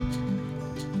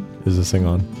Is this thing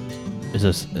on? Is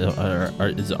this? Yeah,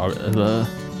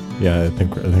 I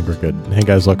think we're good. Hey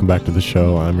guys, welcome back to the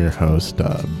show. I'm your host,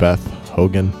 Beth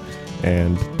Hogan,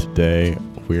 and today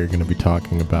we're going to be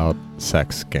talking about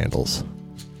sex scandals.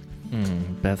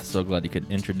 Beth, so glad you could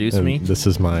introduce And me. this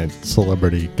is my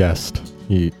celebrity guest.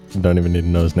 You don't even need to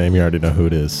know his name. You already know who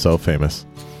it is. So famous.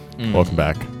 Welcome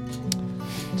back.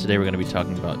 Today we're going to be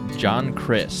talking about John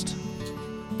Crist.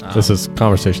 This is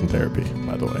Conversation Therapy,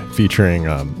 by the way, featuring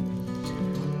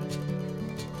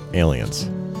aliens.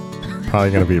 We're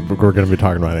going to be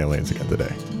talking about aliens again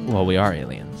today. Well, we are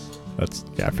aliens.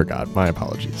 I forgot. My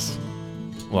apologies.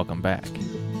 Welcome back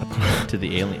to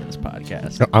the Aliens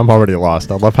podcast. I'm already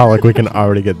lost. I love how we can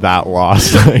already get that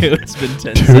lost. It's been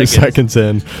 10 2 seconds. seconds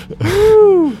in.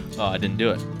 Oh, I didn't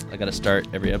do it. I got to start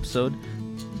every episode.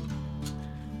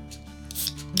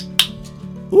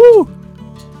 Woo!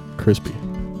 Crispy.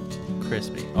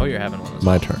 Oh, you're having one.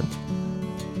 My turn.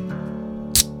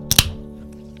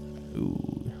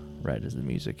 Ooh, right as the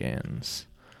music ends.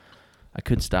 I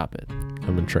could stop it,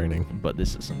 I'm in training. but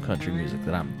this is some country music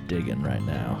that I'm digging right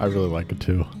now. I really like it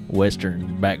too.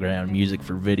 Western background music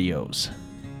for videos.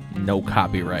 No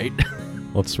copyright.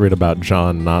 Let's read about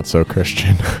John, not so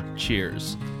Christian.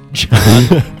 Cheers.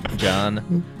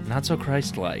 John, not so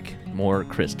Christ-like, more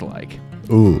Christ-like.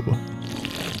 Ooh.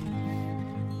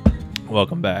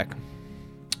 Welcome back.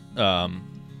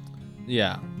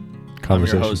 Yeah.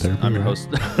 Conversation Therapy. I'm your host,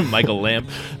 Michael Lamp,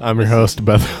 I'm your host,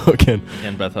 Beth Hogan.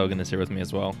 and Beth Hogan is here with me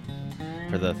as well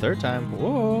for the third time.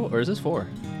 Whoa, or is this 4?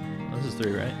 Oh, this is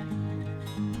 3, right?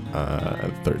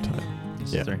 Third time.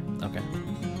 This Yeah. is 3. Okay.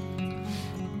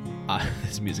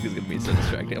 This music is gonna be so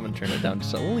distracting. I'm gonna turn it down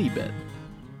just a wee bit.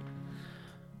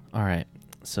 All right.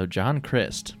 So John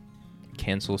Crist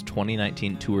cancels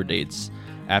 2019 tour dates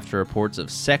after reports of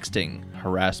sexting,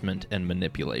 harassment, and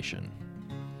manipulation.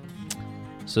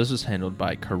 So this was handled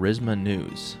by Charisma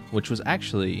News, which was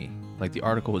actually, the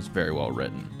article was very well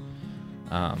written.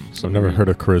 So I've never heard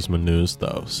of Charisma News,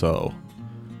 though, so...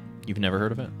 You've never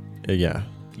heard of it? Yeah.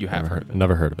 You have heard of it?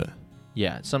 Never heard of it.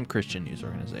 Yeah, it's some Christian news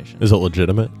organization. Is it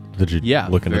legitimate? Did you Yeah,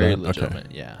 look into very that? legitimate.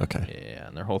 Okay. Yeah. Okay. Yeah,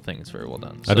 and their whole thing is very well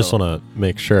done. I just So- want to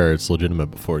make sure it's legitimate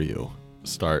before you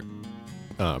start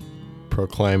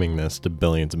proclaiming this to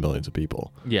billions and billions of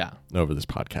people Yeah. over this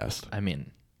podcast. I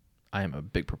mean, I am a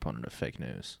big proponent of fake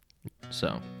news.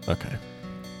 So, Okay.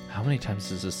 how many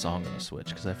times is this song going to switch?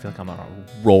 Because I feel like I'm on a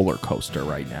roller coaster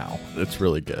right now. It's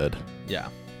really good. Yeah.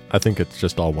 I think it's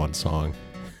just all one song.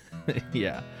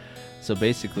 Yeah. So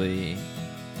basically,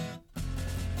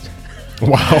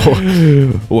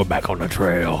 Wow. we're back on the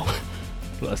trail.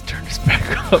 Let's turn this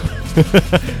back up.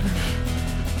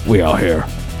 We are here.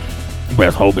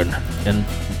 Beth Hogan and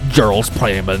Gerald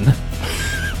Sprayman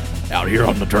out here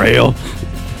on the trail,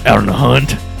 out on the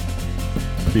hunt.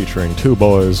 Featuring 2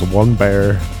 boys, 1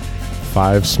 bear,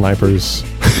 5 snipers.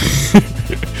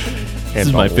 This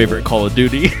is my favorite Call of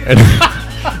Duty.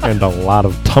 and a lot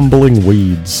of tumbling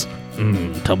weeds.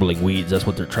 Tumbling weeds, that's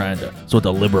what that's what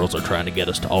the liberals are trying to get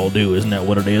us to all do, isn't that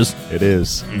what it is? It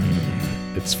is.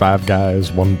 It's 5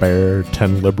 guys, 1 bear,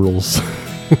 10 liberals.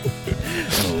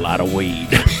 And a lot of weed.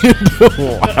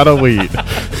 A lot of weed.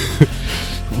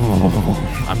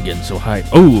 Oh, I'm getting so high.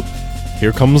 Oh,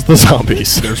 Here comes the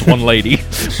zombies. there's one lady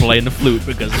playing the flute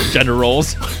because of gender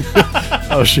roles.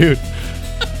 Oh, shoot.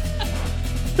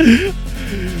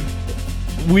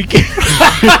 We can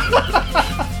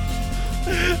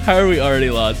How are we already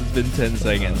lost? It's been 10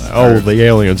 seconds. Oh, the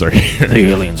aliens are here. The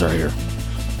aliens are here.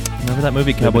 Remember that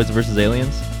movie, Cowboys vs.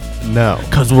 Aliens? No.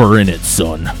 Because we're in it,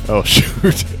 son. Oh,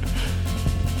 shoot.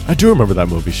 I do remember that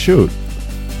movie. Shoot.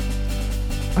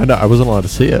 I know. I wasn't allowed to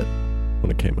see it when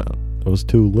it came out. I was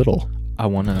too little. I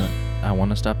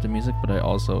wanna stop the music, but I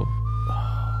also...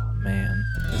 Oh, man.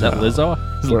 Is that No.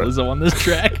 Lizzo? Is Lizzo on this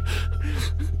track?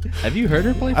 Have you heard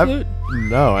her play flute?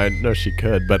 No, I know she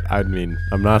could, but I mean,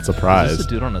 I'm not Is this surprised. a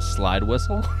dude on a slide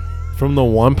whistle? From the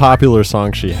one popular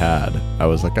song she had, I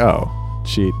was like, oh,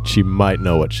 she might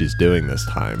know what she's doing this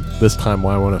time. This time,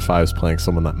 Y105 is playing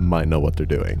someone that might know what they're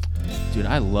doing. Dude,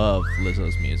 I love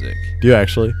Lizzo's music. Do you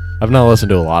actually? I've not listened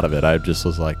to a lot of it. I just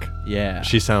was like, Yeah.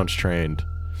 she sounds trained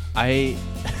I...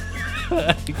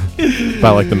 by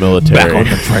like the military. Back on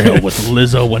the trail with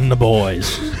Lizzo and the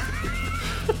boys.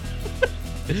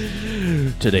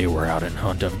 Today we're out in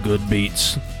hunt of good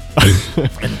beats.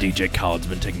 And DJ Khaled's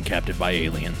been taken captive by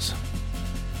aliens.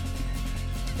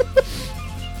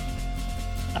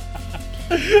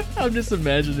 I'm just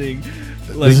imagining...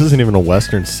 This isn't even a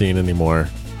Western scene anymore.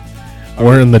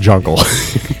 We're in the jungle.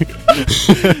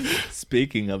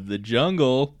 Speaking of the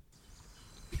jungle...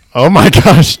 Oh my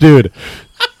gosh, dude.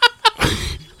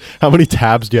 How many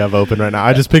tabs do you have open right now?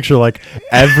 I just picture like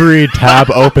every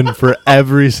tab open for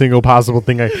every single possible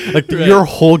thing. Your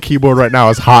whole keyboard right now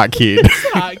is hotkeyed.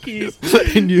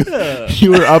 Hotkeys. And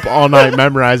you were up all night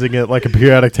memorizing it like a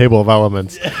periodic table of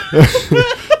elements.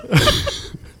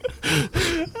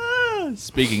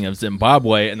 Speaking of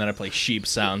Zimbabwe, and then I play sheep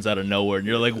sounds out of nowhere, and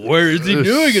you're like, where is he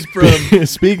doing it from?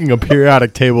 Speaking of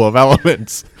periodic table of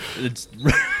elements. It's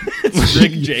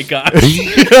Rick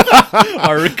Jaycox,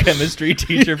 our chemistry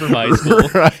teacher from high school.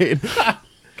 Right.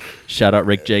 Shout out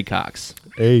Rick Jaycox.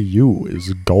 AU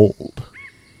is gold.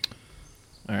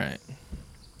 All right.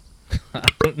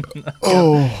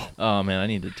 Oh. Oh, man, I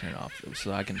need to turn off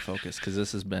so I can focus, because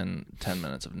this has been 10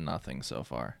 minutes of nothing so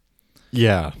far.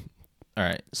 Yeah. All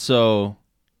right, so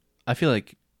I feel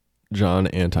like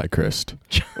John Antichrist.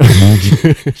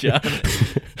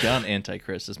 John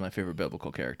Antichrist is my favorite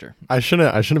biblical character. I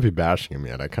shouldn't be bashing him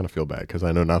yet. I kind of feel bad because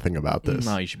I know nothing about this.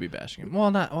 No, you should be bashing him.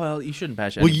 Well, you shouldn't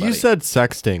bash Well, anybody. you said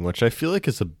sexting, which I feel like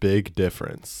is a big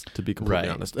difference, to be completely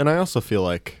honest. And I also feel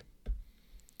like,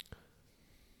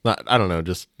 I don't know,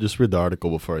 just read the article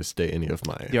before I state any of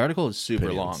my. The article is super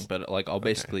opinions. long, but like I'll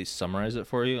basically summarize it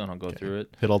for you, and I'll go through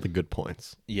it. Hit all the good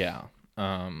points. Yeah.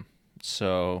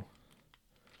 So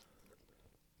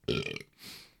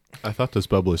I thought this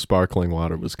bubbly sparkling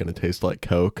water was going to taste like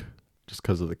Coke just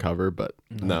because of the cover, but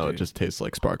no, it just tastes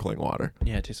like sparkling water.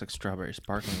 Yeah, it tastes like strawberry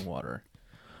sparkling water.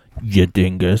 You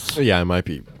dingus. Yeah, I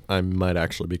might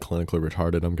actually be clinically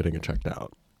retarded. I'm getting it checked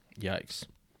out. Yikes.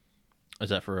 Is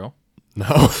that for real?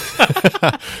 No.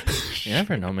 You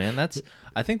never know, man.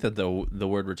 I think that the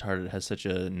word retarded has such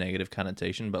a negative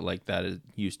connotation, but like that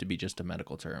used to be just a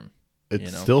medical term. It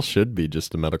still should be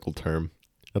just a medical term.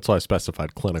 That's why I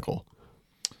specified clinical.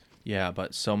 Yeah,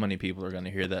 but so many people are going to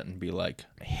hear that and be like,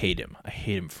 I hate him. I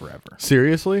hate him forever.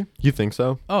 Seriously? You think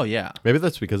so? Oh, yeah. Maybe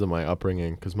that's because of my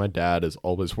upbringing, because my dad has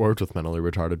always worked with mentally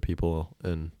retarded people,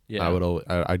 and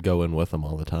I'd go in with them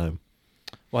all the time.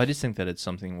 Well, I just think that it's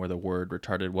something where the word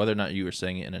retarded, whether or not you were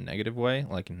saying it in a negative way,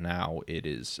 like now it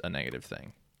is a negative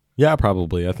thing. Yeah,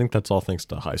 probably. I think that's all thanks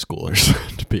to high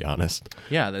schoolers, to be honest.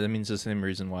 Yeah, that means the same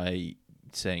reason why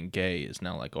saying gay is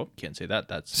now like, oh, can't say that.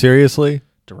 That's seriously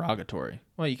derogatory.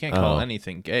 Well, you can't call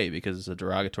anything gay because it's a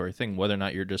derogatory thing, whether or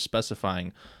not you're just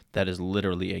specifying that is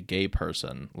literally a gay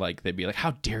person. Like, they'd be like,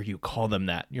 how dare you call them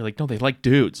that? You're like, no, they like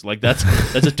dudes. Like, that's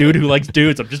a dude who likes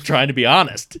dudes. I'm just trying to be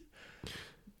honest.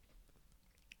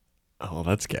 Oh,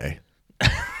 that's gay.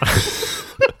 That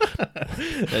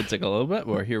took a little bit,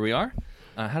 but here we are.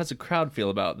 How does the crowd feel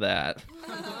about that?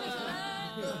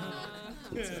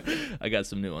 I got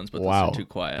some new ones, but those are too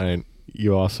quiet. And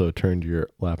you also turned your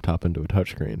laptop into a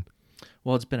touchscreen.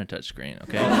 Well, it's been a touchscreen,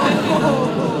 okay?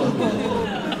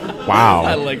 Wow.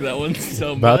 I like that one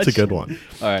so much. That's a good one.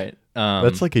 All right.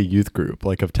 That's like a youth group,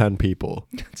 like of 10 people.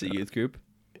 It's a youth group?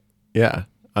 Yeah.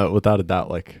 Without a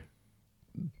doubt, like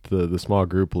the small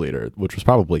group leader, which was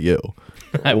probably you,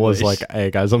 was like,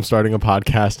 hey guys, I'm starting a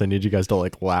podcast. I need you guys to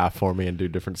like laugh for me and do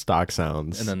different stock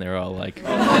sounds. And then they're all like...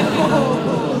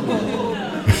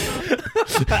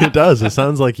 It does. It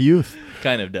sounds like youth.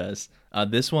 Kind of does.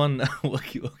 This one,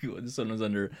 this one was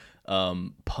under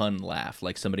pun laugh.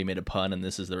 Like somebody made a pun, and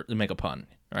this is make a pun.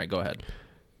 All right, go ahead.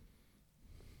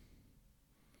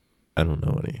 I don't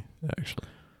know any actually.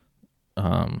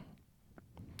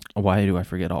 Why do I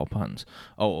forget all puns?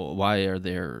 Oh, why are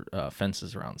there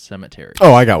fences around cemeteries?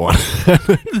 Oh, I got one.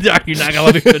 You're not gonna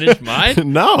let me finish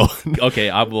mine? No. Okay,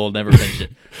 I will never finish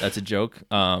it. That's a joke.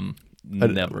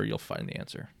 Never. You'll find the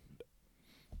answer.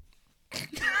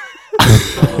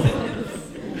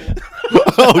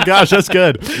 Oh gosh, that's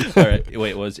good. All right,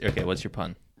 wait. What's your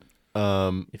pun?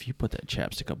 If If you put that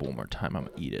chapstick up one more time, I'm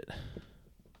gonna eat it.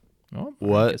 Oh,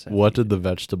 what did the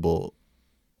vegetable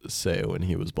say when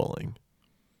he was bowling?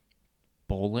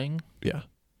 Bowling? Yeah.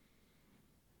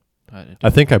 I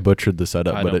think I butchered the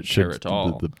setup, I but don't it should. care at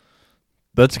all.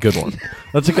 That's a good one.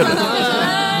 That's a good one.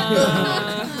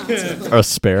 A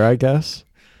spare, I guess.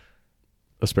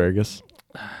 Asparagus.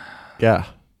 Yeah.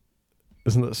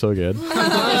 Isn't that so good?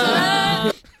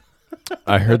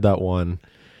 I heard that one.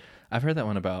 I've heard that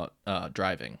one about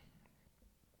driving.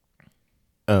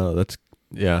 Oh, that's,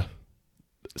 yeah.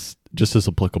 It's just as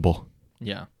applicable.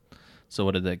 Yeah. So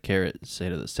what did the carrot say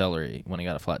to the celery when he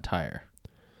got a flat tire?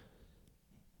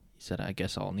 He said, I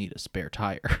guess I'll need a spare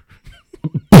tire.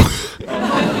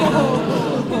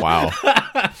 Wow.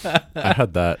 I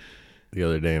had that the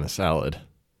other day in a salad,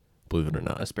 believe it or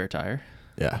not. A spare tire?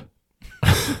 Yeah.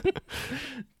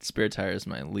 Spare Tire is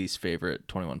my least favorite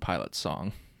 21 Pilots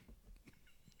song.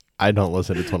 I don't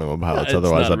listen to 21 Pilots, It's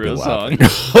otherwise not I'd a be real laughing.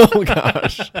 song. Oh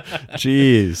gosh.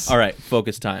 Jeez. All right,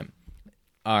 focus time.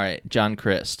 All right, John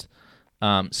Christ.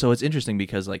 So it's interesting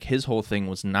because like his whole thing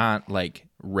was not like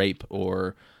rape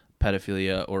or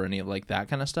pedophilia or any of like that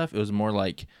kind of stuff. It was more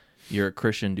like you're a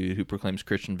Christian dude who proclaims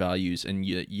Christian values, and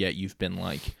yet you've been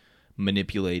like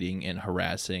manipulating and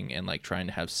harassing and like trying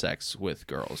to have sex with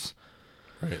girls.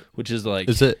 Right. Which is like,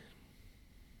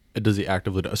 does he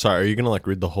actively sorry, are you gonna like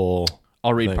read the whole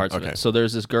I'll read parts of it. So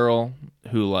there's this girl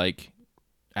who like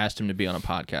asked him to be on a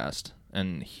podcast,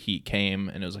 and he came,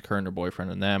 and it was like her and her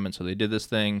boyfriend and them, and so they did this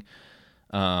thing,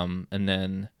 and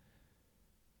then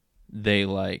they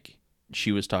like,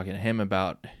 she was talking to him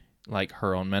about like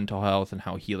her own mental health and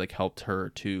how he like helped her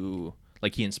to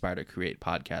like, he inspired her to create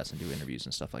podcasts and do interviews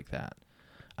and stuff like that.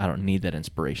 I don't need that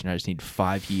inspiration. I just need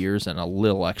 5 years and a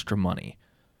little extra money.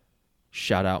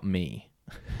 Shout out me.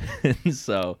 And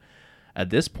so at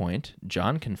this point,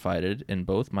 John confided in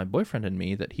both my boyfriend and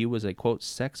me that he was a, quote,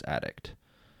 sex addict.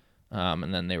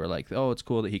 And then they were like, oh, it's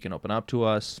cool that he can open up to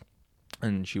us.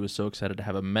 And she was so excited to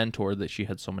have a mentor that she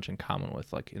had so much in common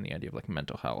with, like, in the idea of, like,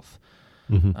 mental health.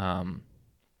 Mm-hmm.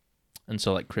 And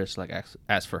so, like, Chris, like,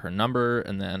 asked for her number,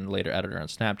 and then later added her on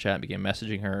Snapchat, began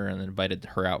messaging her, and then invited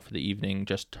her out for the evening,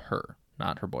 just her,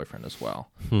 not her boyfriend as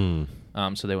well.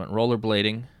 So they went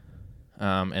rollerblading,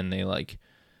 and they, like,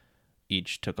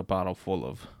 each took a bottle full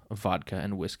of vodka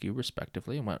and whiskey,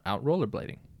 respectively, and went out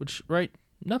rollerblading, which, right,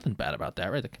 nothing bad about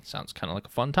that, right? That sounds kind of like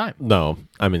a fun time. No,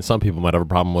 I mean, some people might have a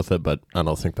problem with it, but I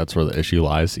don't think that's where the issue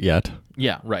lies yet.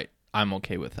 Yeah, right. I'm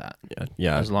okay with that.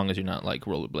 Yeah. As long as you're not like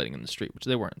rollerblading in the street, which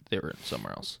they weren't. They were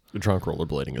somewhere else. Drunk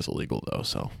rollerblading is illegal, though,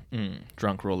 so.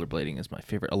 Drunk rollerblading is my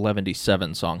favorite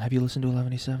 11D7 song. Have you listened to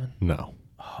 11D7? No.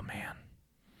 Oh, man.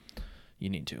 You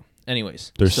need to.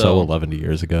 Anyways. They're so 11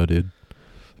 years ago, dude.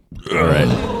 All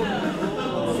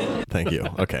right. Thank you.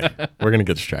 Okay. We're going to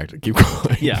get distracted. Keep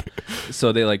going. Yeah.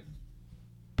 So they like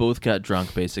both got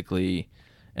drunk, basically.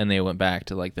 And they went back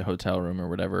to like the hotel room or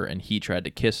whatever, and he tried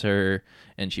to kiss her,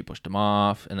 and she pushed him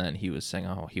off, and then he was saying,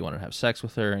 oh, he wanted to have sex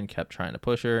with her and kept trying to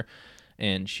push her,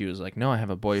 and she was like, no, I have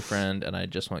a boyfriend, and I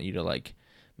just want you to like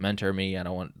mentor me. I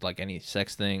don't want like any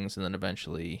sex things. And then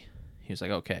eventually he was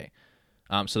like, okay.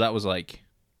 So that was like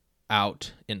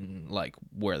out in like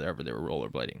wherever they were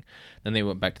rollerblading. Then they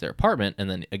went back to their apartment, and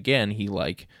then again he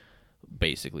like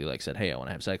basically like said, hey, I want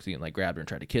to have sex with you, and like grabbed her and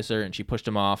tried to kiss her, and she pushed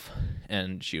him off,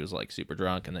 and she was like super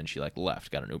drunk, and then she like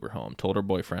left, got an Uber home, told her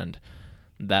boyfriend.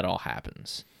 That all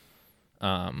happens.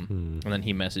 And then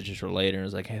he messages her later and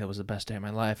was like, hey, that was the best day of my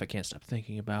life, I can't stop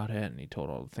thinking about it. And he told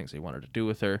all the things he wanted to do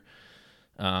with her.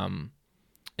 And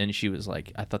she was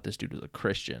like, I thought this dude was a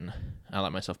Christian. I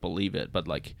let myself believe it, but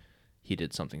like he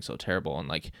did something so terrible. And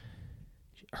like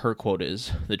her quote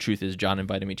is, the truth is, John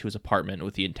invited me to his apartment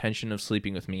with the intention of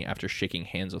sleeping with me after shaking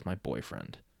hands with my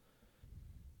boyfriend.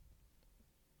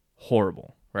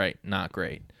 Horrible, right? Not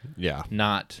great. Yeah.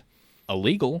 Not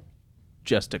illegal,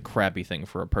 just a crappy thing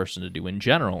for a person to do in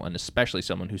general, and especially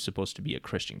someone who's supposed to be a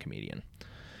Christian comedian.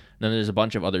 And then there's a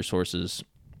bunch of other sources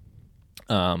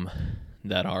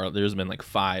there's been like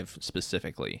 5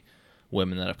 specifically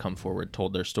women that have come forward,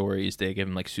 told their stories. They give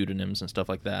them like pseudonyms and stuff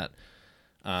like that.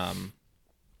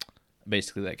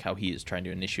 Basically like how he is trying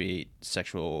to initiate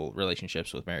sexual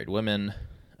relationships with married women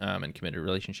and committed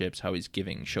relationships, how he's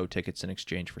giving show tickets in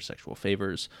exchange for sexual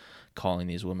favors, calling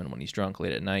these women when he's drunk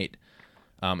late at night.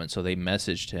 And so they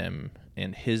messaged him,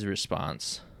 and his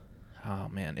response, oh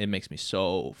man, it makes me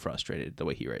so frustrated the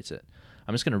way he writes it.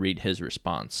 I'm just going to read his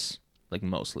response, like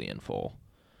mostly in full,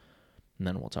 and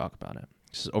then we'll talk about it.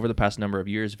 He says, over the past number of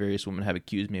years, various women have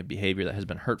accused me of behavior that has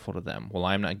been hurtful to them. While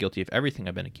I am not guilty of everything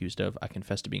I've been accused of, I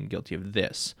confess to being guilty of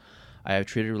this. I have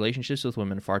treated relationships with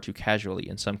women far too casually,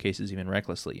 in some cases even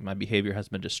recklessly. My behavior has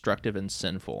been destructive and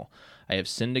sinful. I have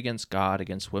sinned against God,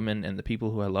 against women, and the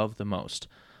people who I love the most.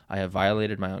 I have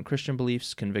violated my own Christian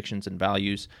beliefs, convictions, and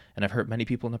values, and I've hurt many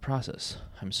people in the process.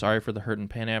 I'm sorry for the hurt and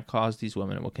pain I have caused these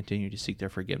women and will continue to seek their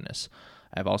forgiveness.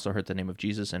 I have also hurt the name of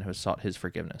Jesus and have sought his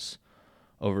forgiveness.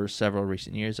 Over several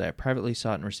recent years, I have privately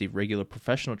sought and received regular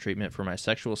professional treatment for my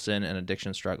sexual sin and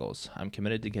addiction struggles. I'm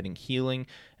committed to getting healing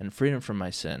and freedom from my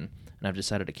sin, and I've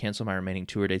decided to cancel my remaining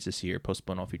tour dates this year,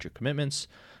 postpone all future commitments,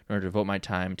 in order to devote my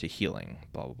time to healing.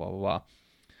 Blah, blah, blah, blah, blah.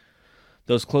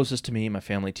 Those closest to me, my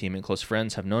family, team, and close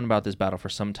friends have known about this battle for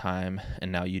some time,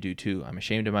 and now you do too. I'm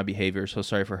ashamed of my behavior, so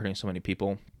sorry for hurting so many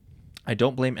people. I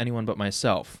don't blame anyone but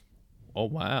myself. Oh,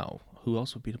 wow. Who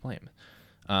else would be to blame?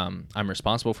 I'm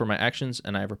responsible for my actions,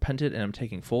 and I have repented, and I'm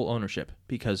taking full ownership,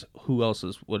 because who else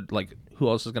is going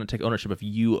to take ownership of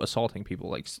you assaulting people,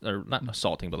 like, or not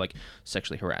assaulting, but like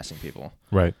sexually harassing people?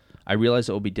 Right. I realize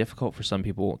it will be difficult for some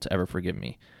people to ever forgive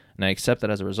me, and and I accept that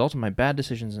as a result of my bad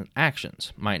decisions and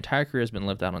actions. My entire career has been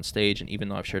lived out on stage, and even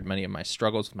though I've shared many of my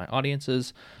struggles with my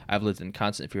audiences, I've lived in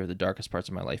constant fear of the darkest parts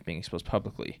of my life being exposed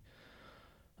publicly.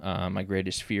 My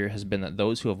greatest fear has been that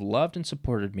those who have loved and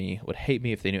supported me would hate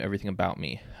me if they knew everything about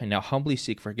me. I now humbly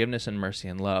seek forgiveness and mercy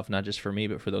and love, not just for me,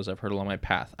 but for those I've hurt along my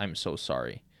path. I'm so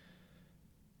sorry.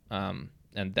 And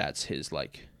that's his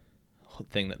like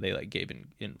thing that they like gave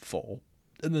in full.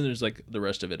 And then there's like the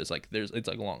rest of it is like it's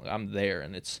like long. I'm there,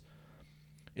 and it's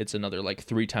another like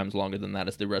 3 times longer than that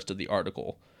is the rest of the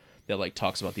article that like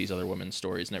talks about these other women's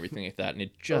stories and everything like that. And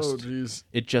it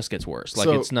just gets worse. Like,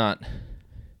 it's not.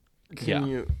 Can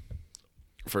you?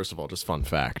 First of all, just fun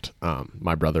fact.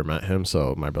 My brother met him,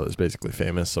 so my brother's basically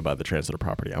famous. So by the transit of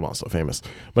property, I'm also famous.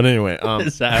 But anyway,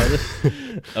 Is that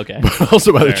okay? But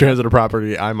also by the transit of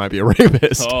property, I might be a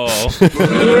rapist.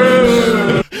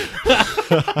 Oh.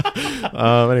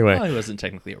 Anyway, Well, he wasn't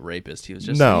technically a rapist. He was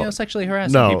just sexually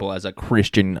harassing people as a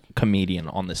Christian comedian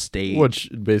on the stage, which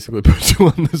basically puts you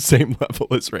on the same level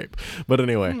as rape. But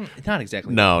anyway, not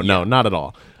exactly. No, not at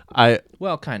all.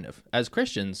 Well, kind of. As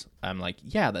Christians, I'm like,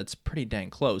 yeah, that's pretty dang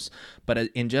close. But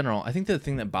in general, I think the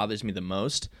thing that bothers me the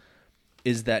most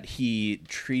is that he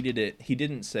treated it. He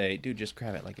didn't say, "Dude, just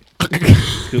grab it." Like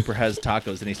Cooper has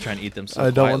tacos and he's trying to eat them. So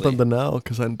I don't want them to know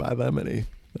because I didn't buy that many.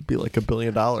 That'd be like $1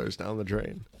 billion down the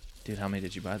drain. Dude, how many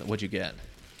did you buy? What'd you get?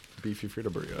 Beefy Frito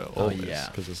burrito. Oh yeah,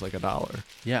 because it's like $1.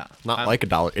 Yeah, not like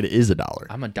 $1. It is $1.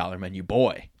 I'm a dollar menu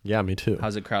boy. Yeah, me too.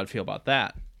 How's the crowd feel about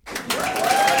that?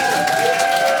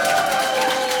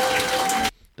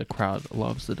 The crowd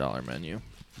loves the dollar menu.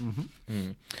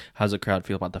 How's the crowd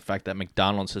feel about the fact that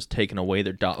McDonald's has taken away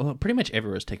their dollar? Well, pretty much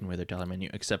everywhere has taken away their dollar menu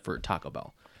except for Taco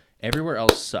Bell. Everywhere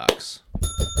else sucks.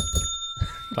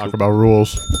 Talk about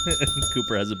rules.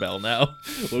 Cooper has a bell now.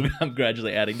 I'm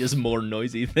gradually adding just more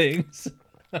noisy things.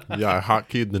 Yeah, I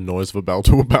hotkeyed the noise of a bell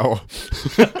to a bell.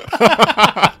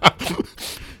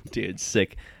 Dude,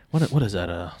 sick. What is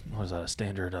that? What is that? A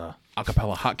standard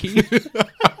acapella hotkey?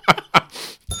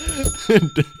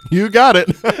 You got it.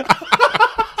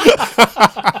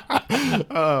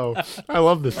 Oh, I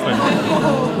love this thing.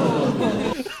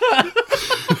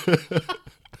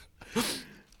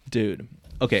 Dude.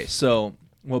 Okay, so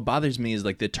what bothers me is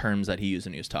like the terms that he used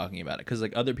when he was talking about it, because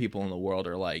like other people in the world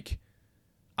are like,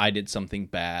 I did something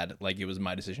bad, like it was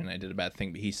my decision, I did a bad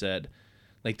thing. But he said,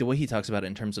 like the way he talks about it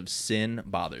in terms of sin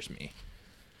bothers me.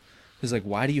 Because like,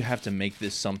 why do you have to make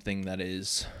this something that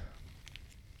is,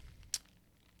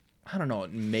 I don't know,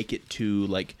 make it too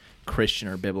like Christian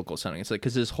or biblical sounding? It's like,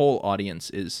 because his whole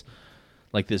audience is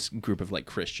like this group of like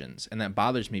Christians, and that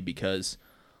bothers me because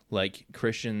like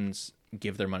Christians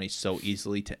give their money so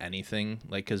easily to anything,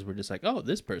 like, because we're just like, oh,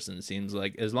 this person seems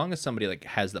like, as long as somebody like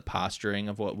has the posturing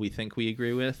of what we think we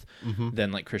agree with, then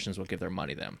like Christians will give their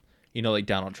money to them. You know, like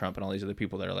Donald Trump and all these other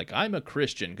people that are like, I'm a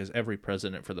Christian, because every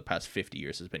president for the past 50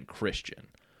 years has been Christian,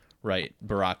 right?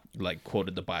 Barack like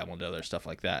quoted the Bible and other stuff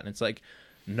like that, and it's like,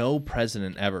 no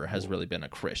president ever has really been a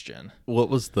Christian. What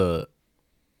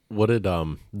did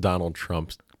Donald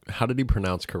Trump, how did he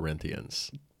pronounce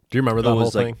Corinthians? Do you remember that whole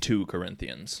thing? Like 2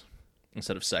 Corinthians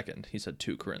instead of second. He said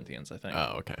 2 Corinthians, I think.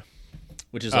 Oh, okay.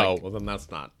 Which is like, well then that's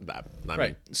not that. I right.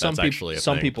 mean, that's actually a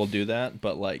some thing. people do that,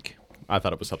 but like, I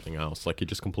thought it was something else. Like he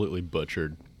just completely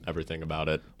butchered everything about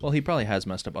it. Well, he probably has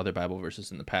messed up other Bible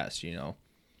verses in the past, you know,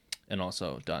 and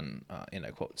also done, and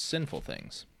I quote, sinful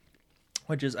things.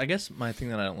 Which is, I guess, my thing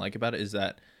that I don't like about it is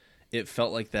that it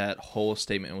felt like that whole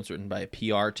statement was written by a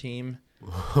PR team,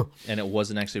 and it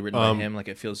wasn't actually written by him. Like,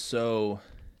 it feels so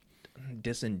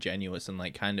disingenuous and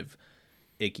like kind of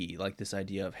icky. Like this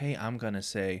idea of, hey, I'm gonna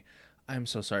say, I'm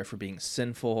so sorry for being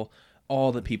sinful.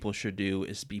 All that people should do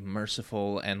is be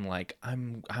merciful, and like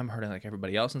I'm hurting like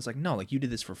everybody else. And it's like, no, like you did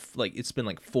this for like, it's been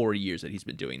like 4 years that he's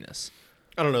been doing this.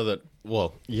 I don't know that.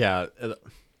 Well, yeah.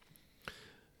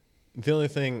 The only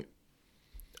thing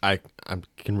I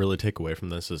can really take away from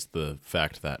this is the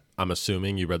fact that I'm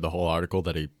assuming you read the whole article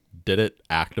that he did it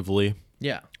actively.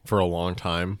 Yeah. For a long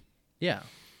time. Yeah.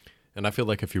 And I feel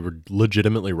like if you were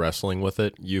legitimately wrestling with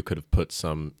it, you could have put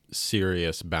some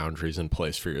serious boundaries in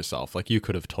place for yourself. Like you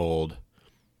could have told,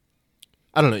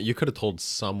 I don't know, you could have told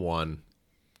someone.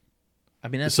 I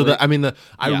mean, that's so that, I mean,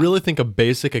 I really think a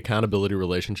basic accountability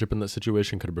relationship in that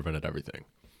situation could have prevented everything.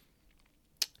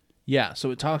 Yeah.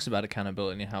 So it talks about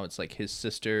accountability and how it's like his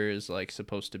sister is like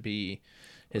supposed to be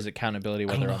his accountability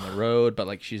when they're on the road, but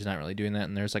like she's not really doing that.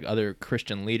 And there's like other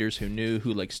Christian leaders who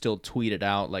like still tweeted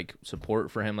out like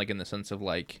support for him, like in the sense of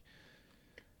like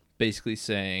basically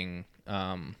saying,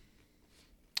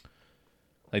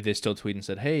 Like they still tweet and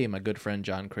said, "Hey, my good friend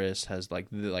John Crist has like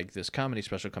this comedy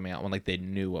special coming out," when like they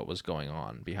knew what was going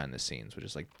on behind the scenes, which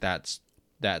is like that's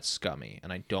scummy,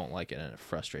 and I don't like it, and it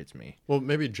frustrates me. Well,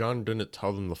 maybe John didn't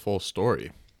tell them the full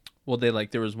story. Well, they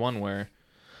like there was one where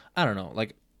I don't know,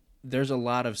 like there's a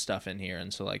lot of stuff in here,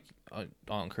 and so like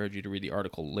I'll encourage you to read the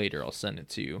article later. I'll send it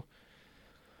to you.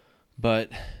 But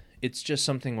it's just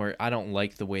something where I don't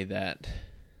like the way that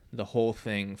the whole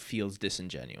thing feels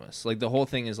disingenuous. Like the whole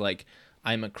thing is like,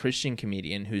 I'm a Christian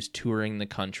comedian who's touring the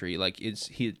country. Like it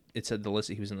said the list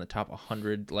that he was in the top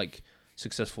 100 like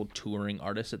successful touring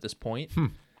artists at this point.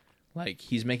 Like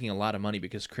he's making a lot of money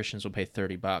because Christians will pay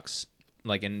 $30.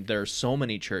 Like, and there are so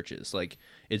many churches. Like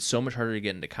it's so much harder to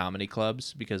get into comedy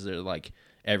clubs because they're like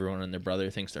everyone and their brother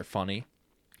thinks they're funny,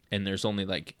 and there's only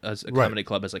like a comedy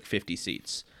club has like 50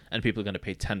 seats, and people are going to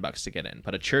pay $10 to get in.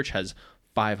 But a church has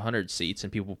 500 seats,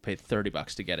 and people pay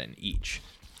 $30 to get in each.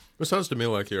 It sounds to me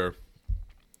like you're,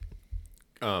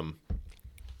 I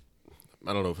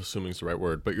don't know if assuming is the right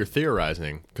word, but you're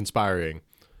theorizing, conspiring,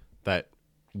 that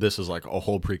this is like a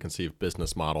whole preconceived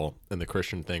business model, and the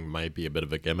Christian thing might be a bit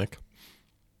of a gimmick.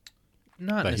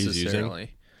 Not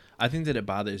necessarily. I think that it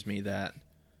bothers me that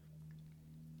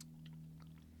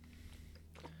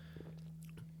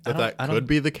that could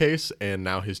be the case, and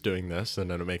now he's doing this, and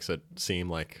then it makes it seem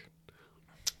like...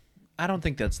 I don't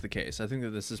think that's the case. I think that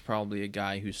this is probably a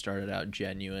guy who started out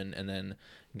genuine and then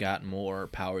got more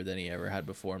power than he ever had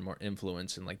before and more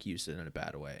influence and like used it in a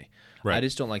bad way. Right. I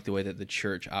just don't like the way that the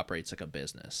church operates like a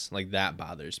business. Like that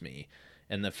bothers me.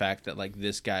 And the fact that like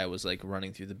this guy was like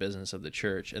running through the business of the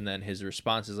church, and then his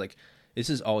response is like, this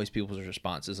is always people's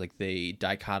responses. Like they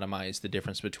dichotomize the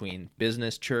difference between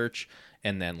business church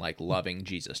and then like loving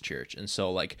Jesus church. And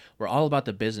so like we're all about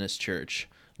the business church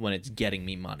when it's getting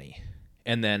me money.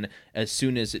 And then as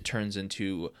soon as it turns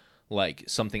into like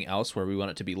something else where we want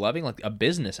it to be loving, like a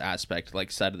business aspect,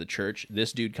 like side of the church,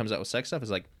 this dude comes out with sex stuff is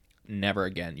like, never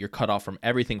again. You're cut off from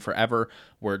everything forever.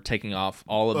 We're taking off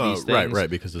all of these things.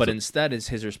 Right. Because but instead,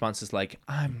 his response is like,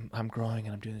 I'm growing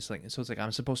and I'm doing this. Like, so it's like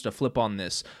I'm supposed to flip on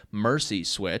this mercy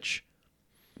switch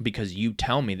because you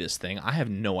tell me this thing. I have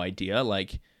no idea.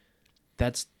 Like,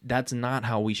 that's not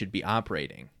how we should be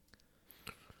operating.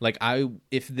 Like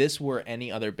if this were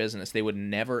any other business, they would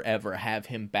never ever have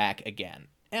him back again,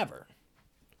 ever.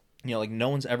 You know, like no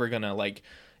one's ever gonna like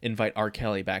invite R.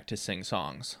 Kelly back to sing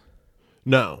songs.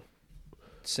 No.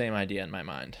 Same idea in my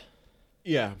mind.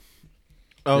 Yeah.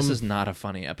 This is not a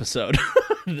funny episode.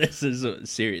 This is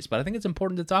serious, but I think it's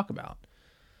important to talk about.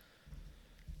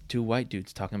 Two white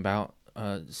dudes talking about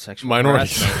sexual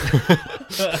minorities.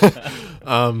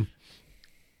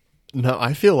 No,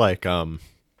 I feel like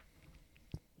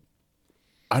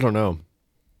I don't know.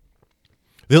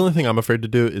 The only thing I'm afraid to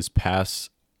do is pass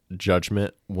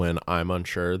judgment when I'm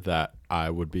unsure that I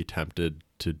would be tempted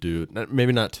to do,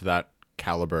 maybe not to that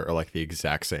caliber or like the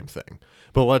exact same thing,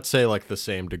 but let's say like the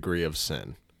same degree of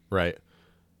sin, right?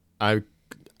 I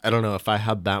don't know if I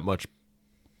had that much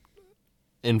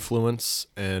influence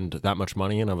and that much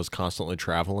money and I was constantly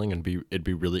traveling, and it'd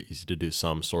be really easy to do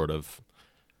some sort of,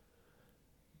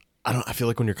 I feel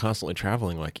like when you're constantly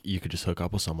traveling, like you could just hook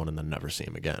up with someone and then never see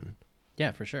him again.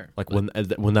 Yeah, for sure. Like when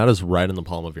that is right in the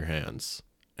palm of your hands,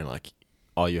 and like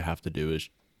all you have to do is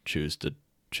choose to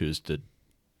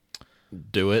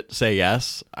do it, say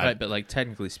yes. Right, but like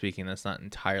technically speaking, that's not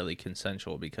entirely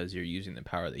consensual because you're using the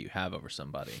power that you have over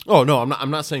somebody. Oh no,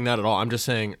 I'm not saying that at all. I'm just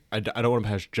saying I don't want to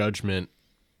pass judgment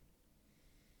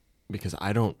because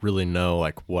I don't really know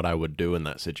like what I would do in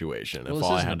that situation if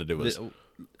all I had to do was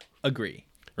agree.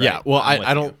 Right? Yeah, well,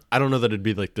 I don't know that it'd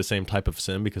be like the same type of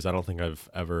sin because I don't think I've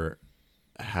ever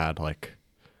had like,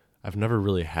 I've never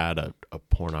really had a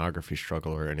pornography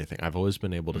struggle or anything. I've always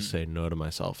been able to say no to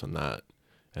myself in that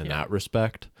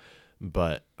respect,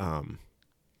 but I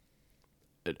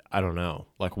don't know,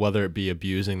 like whether it be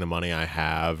abusing the money I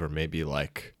have or maybe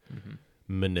like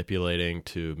manipulating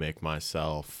to make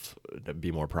myself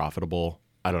be more profitable.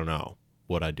 I don't know.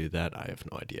 Would I do that? I have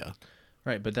no idea.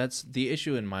 Right, but that's the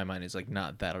issue in my mind is like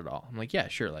not that at all. I'm like, yeah,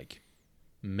 sure, like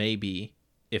maybe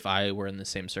if I were in the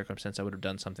same circumstance, I would have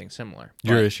done something similar.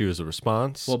 Your issue is a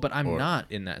response? Well, but I'm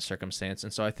not in that circumstance,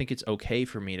 and so I think it's okay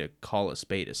for me to call a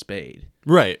spade a spade.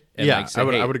 Right. And yeah, like say,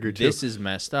 I would agree too. This is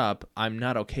messed up. I'm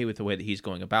not okay with the way that he's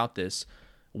going about this.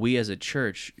 We as a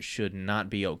church should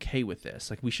not be okay with this.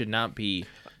 Like we should not be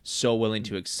so willing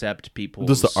to accept people.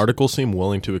 Does the article seem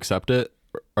willing to accept it?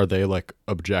 Are they like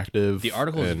objective? The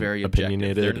article is very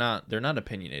objective. They're not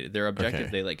opinionated. They're objective. Okay.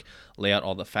 They like lay out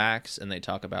all the facts and they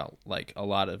talk about like a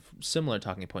lot of similar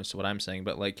talking points to what I'm saying.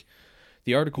 But like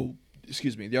the article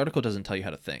doesn't tell you how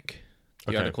to think.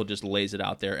 The Okay. article just lays it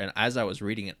out there, and as I was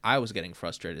reading it, I was getting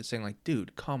frustrated, saying like,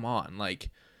 dude, come on, like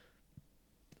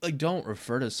don't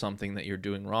refer to something that you're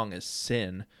doing wrong as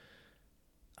sin.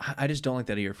 I just don't like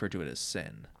that he referred to it as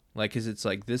sin. Like, because it's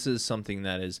like, this is something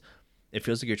that is, it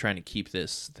feels like you're trying to keep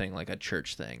this thing like a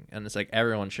church thing. And it's like,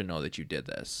 everyone should know that you did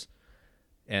this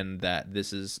and that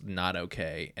this is not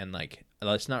okay. And like,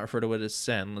 let's not refer to it as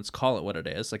sin. Let's call it what it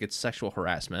is. Like, it's sexual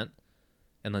harassment.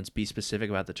 And let's be specific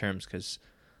about the terms, because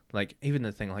like, even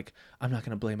the thing like, I'm not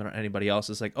going to blame it on anybody else.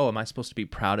 It's like, oh, am I supposed to be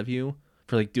proud of you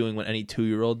for like doing what any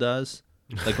 2-year-old does?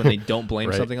 Like when they don't blame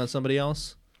Right. something on somebody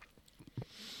else?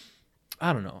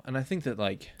 I don't know. And I think that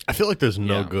like, I feel like there's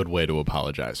no Yeah. good way to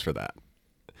apologize for that.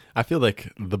 I feel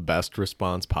like the best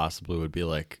response possibly would be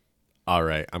like, all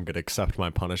right, I'm going to accept my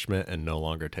punishment and no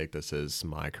longer take this as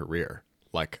my career.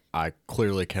 Like, I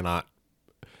clearly cannot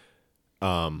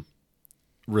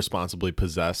responsibly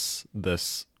possess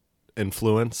this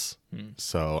influence.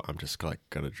 So I'm just like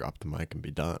going to drop the mic and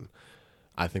be done.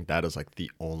 I think that is like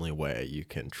the only way you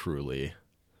can truly.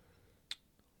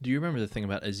 do you remember the thing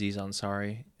about Aziz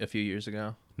Ansari a few years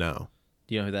ago? No.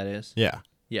 Do you know who that is? Yeah.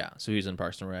 Yeah. So he was in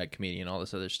Parks and Rec, comedian, all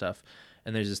this other stuff.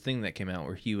 And there's this thing that came out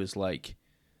where he was like,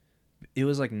 it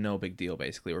was like no big deal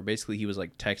basically, where basically he was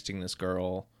like texting this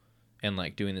girl and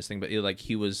like doing this thing, but like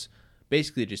he was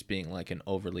basically just being like an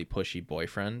overly pushy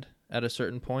boyfriend at a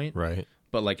certain point, Right.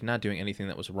 but like not doing anything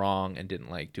that was wrong and didn't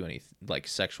like do any like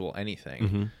sexual anything.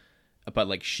 Mm-hmm. But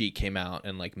like she came out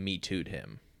and like Me Too'd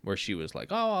him, where she was like,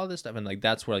 oh, all this stuff, and like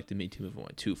that's where like the Me Too movement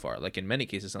went too far. Like in many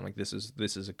cases, I'm like, this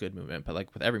is a good movement, but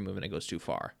like with every movement, it goes too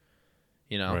far,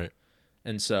 you know? Right.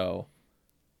 And so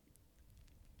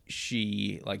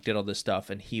she like did all this stuff,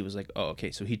 and he was like, oh,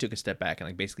 okay. So he took a step back and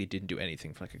like basically didn't do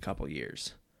anything for like a couple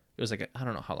years. It was like I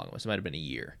don't know how long it was. It might have been a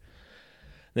year.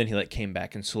 Then he like came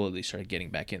back and slowly started getting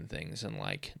back in things and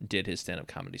like did his stand-up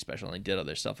comedy special and he did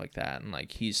other stuff like that, and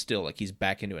like he's still like he's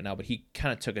back into it now, but he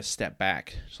kind of took a step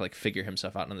back to like figure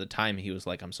himself out. And at the time he was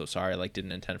like, I'm so sorry, I like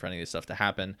didn't intend for any of this stuff to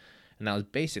happen, and that was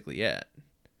basically it.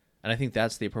 And I think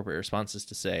that's the appropriate response, is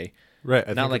to say, Right.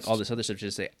 I not think like it's- all this other stuff,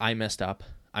 just say, I messed up,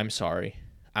 I'm sorry,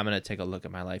 I'm gonna take a look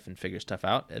at my life and figure stuff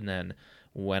out, and then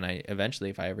when I eventually,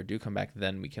 if I ever do come back,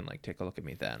 then we can like take a look at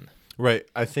me then. Right.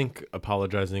 I think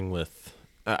apologizing with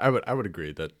I would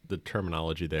agree that the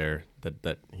terminology there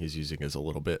that he's using is a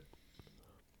little bit,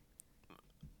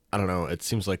 I don't know, it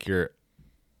seems like you're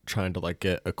trying to like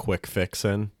get a quick fix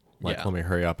in. Like, Yeah. let me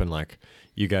hurry up and like,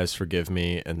 you guys forgive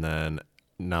me, and then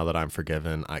now that I'm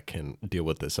forgiven, I can deal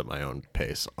with this at my own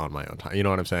pace on my own time. You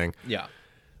know what I'm saying? Yeah.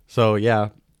 So yeah,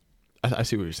 I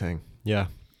see what you're saying. Yeah.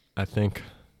 I think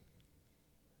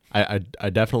I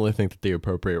definitely think that the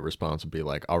appropriate response would be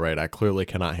like, all right, I clearly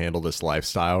cannot handle this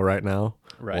lifestyle right now.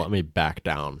 Right. Let me back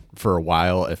down for a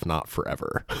while, if not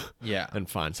forever, Yeah. and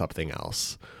find something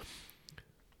else.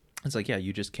 It's like, yeah,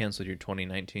 you just canceled your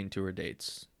 2019 tour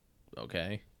dates.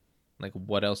 Okay. Like,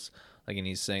 what else? Like, and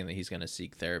he's saying that he's going to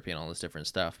seek therapy and all this different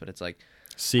stuff, but it's like,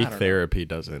 Seek don't know. therapy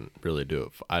doesn't really do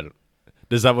it. I don't.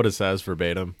 Is that what it says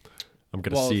verbatim? I'm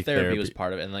gonna well, seek therapy was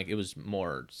part of it, and like it was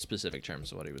more specific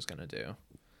terms of what he was going to do.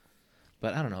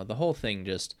 But I don't know. The whole thing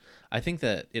just, I think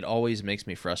that it always makes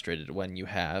me frustrated when you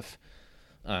have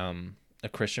a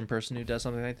Christian person who does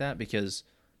something like that, because,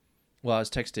 well, I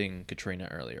was texting Katrina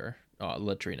earlier,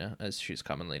 Latrina, as she's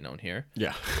commonly known here.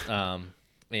 Yeah.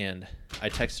 And I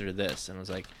texted her this, and I was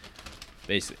like,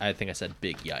 basically, I think I said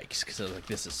big yikes, because I was like,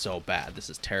 this is so bad, this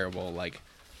is terrible. Like,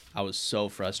 I was so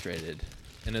frustrated,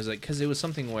 and it was like, because it was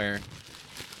something where,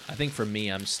 I think for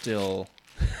me, I'm still,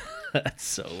 that's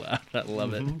so loud, I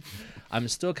love it. I'm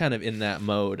still kind of in that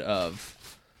mode of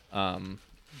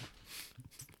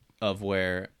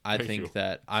where I Thank think you.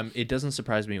 that it doesn't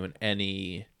surprise me when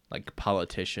any like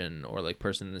politician or like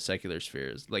person in the secular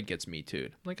spheres like gets Me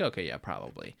Too'd. I'm like, okay, yeah,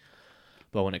 probably.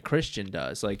 But when a Christian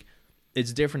does, like,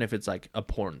 it's different if it's like a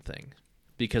porn thing,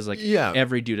 because like Yeah.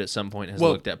 every dude at some point has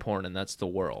Well, looked at porn, and that's the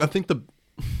world. I think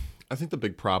the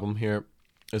big problem here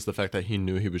is the fact that he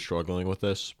knew he was struggling with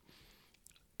this,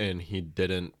 and he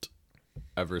didn't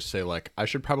ever say like, I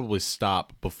should probably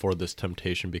stop before this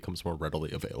temptation becomes more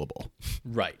readily available.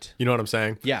 Right. You know what I'm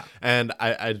saying? Yeah. And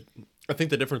I think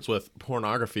the difference with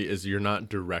pornography is you're not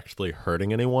directly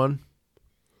hurting anyone.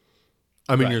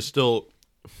 I mean, Right.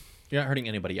 you're not hurting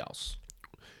anybody else.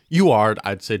 you are,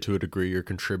 I'd say to a degree, you're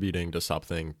contributing to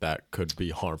something that could be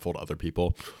harmful to other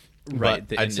people. Right.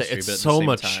 But I'd say it's but at so the same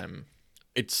much, time,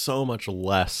 it's so much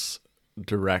less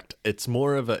direct. It's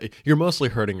more of you're mostly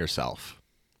hurting yourself.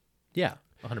 yeah,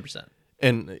 100%.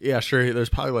 And yeah, sure, there's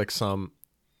probably like some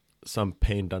some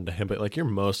pain done to him, but like you're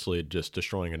mostly just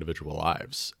destroying individual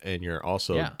lives, and you're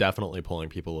also Yeah. definitely pulling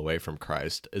people away from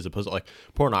Christ, as opposed to like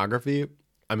pornography.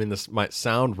 I mean, this might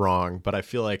sound wrong, but I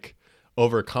feel like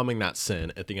overcoming that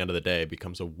sin at the end of the day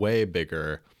becomes a way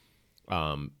bigger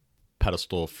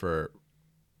pedestal for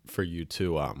you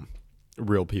to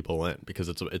reel people in, because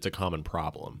it's a common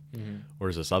problem.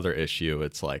 Whereas this other issue,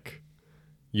 it's like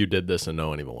you did this and no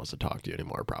one even wants to talk to you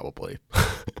anymore, probably.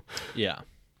 Yeah.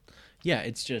 Yeah,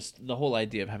 it's just the whole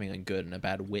idea of having a good and a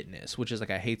bad witness, which is like,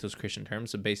 I hate those Christian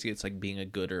terms. So basically it's like being a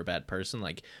good or a bad person.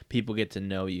 Like, people get to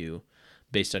know you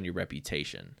based on your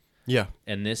reputation. Yeah.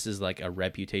 And this is like a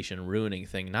reputation ruining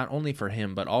thing, not only for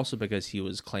him, but also because he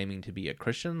was claiming to be a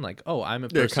Christian. Like, oh, I'm a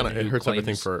Yeah, person it who hurts claims,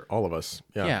 everything for all of us.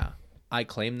 Yeah. yeah, I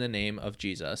claim the name of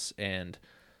Jesus, and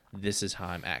this is how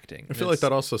I'm acting. I feel like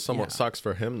that also somewhat yeah. sucks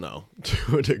for him, though,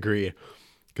 to a degree,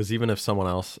 because even if someone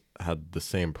else had the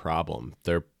same problem,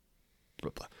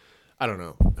 I don't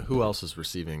know who else is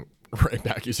receiving rape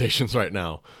accusations right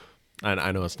now. And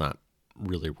I know it's not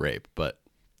really rape, but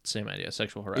Same idea,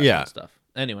 sexual harassment stuff.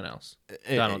 Anyone else?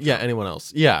 Donald Trump. anyone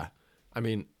else. Yeah. I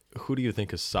mean, who do you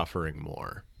think is suffering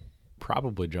more?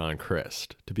 Probably John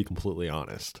Christ, to be completely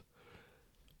honest.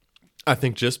 I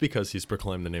think just because he's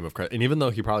proclaimed the name of Christ, and even though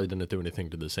he probably didn't do anything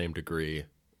to the same degree,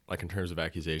 like in terms of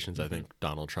accusations, I think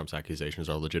Donald Trump's accusations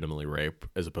are legitimately rape,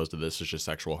 as opposed to this is just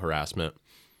sexual harassment,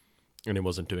 and he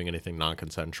wasn't doing anything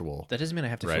non-consensual. That doesn't mean I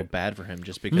have to feel Right. bad for him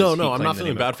just because. No, he I'm claimed not the feeling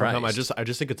name of bad for him. I Christ.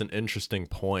 just think it's an interesting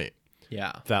point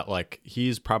Yeah. that like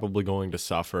he's probably going to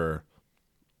suffer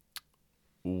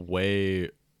a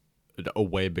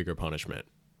way bigger punishment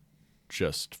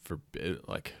just for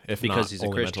like if Because not he's a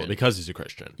only Christian. because he's a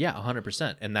Christian. Yeah,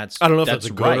 100%. And that's I don't know if that's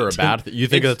a good or a right. bad thing. You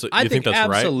think It's- that's I you think that's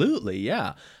right? absolutely,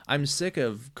 yeah. I'm sick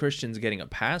of Christians getting a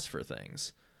pass for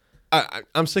things.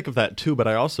 I'm sick of that too, but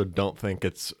I also don't think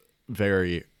it's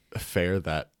very fair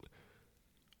that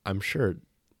I'm sure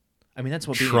I mean, that's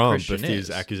what being a Trump, Christian if is. these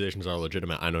accusations are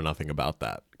legitimate, I know nothing about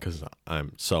that because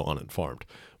I'm so uninformed.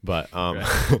 But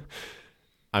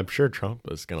I'm sure Trump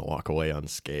is going to walk away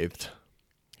unscathed.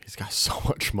 He's got so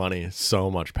much money,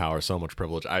 so much power, so much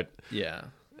privilege. Yeah.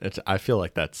 I feel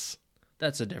like that's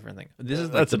That's a different thing. This is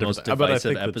like That's the a different most thing. But I divisive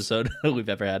think that's- episode we've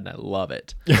ever had, and I love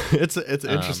it. it's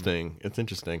interesting. It's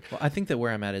interesting. Well, I think that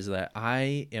where I'm at is that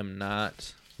I am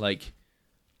not, like,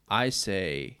 I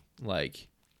say, like,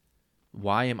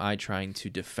 why am I trying to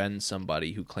defend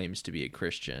somebody who claims to be a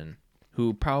Christian,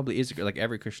 who probably is, like,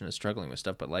 every Christian is struggling with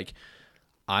stuff, but, like,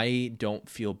 I don't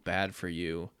feel bad for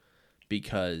you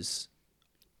because,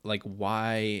 like,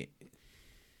 why...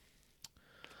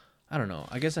 I don't know.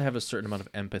 I guess I have a certain amount of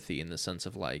empathy in the sense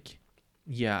of, like,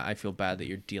 yeah, I feel bad that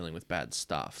you're dealing with bad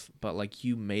stuff, but, like,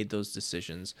 you made those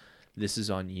decisions. This is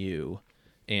on you.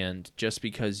 And just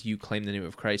because you claim the name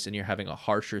of Christ and you're having a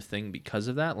harsher thing because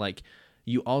of that, like,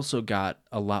 you also got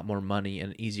a lot more money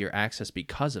and easier access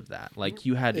because of that. Like,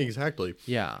 you had... Exactly.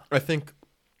 Yeah. I think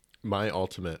my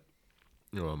ultimate,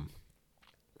 I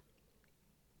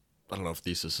don't know if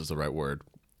thesis is the right word,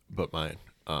 but my,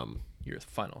 Your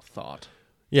final thought.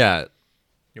 yeah,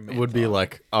 Your it main would be thought.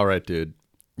 like, all right, dude,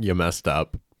 you messed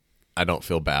up. I don't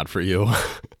feel bad for you.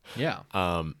 Yeah.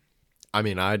 I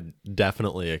mean, I'd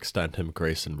definitely extend him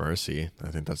grace and mercy. I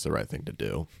think that's the right thing to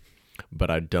do.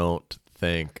 But I don't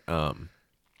think,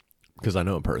 because I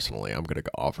know him personally, I'm going to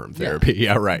go offer him therapy.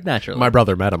 Yeah, right. Naturally. My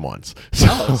brother met him once.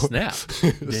 Oh, snap.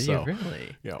 Did So, you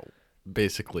really? you know,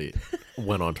 basically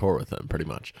went on tour with him pretty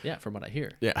much. Yeah, from what I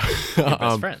hear. Yeah. Your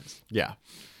best friends. Yeah.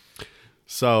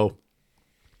 So,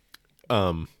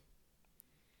 I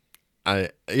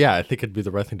think it'd be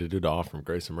the right thing to do to offer him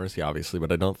grace and mercy, obviously, but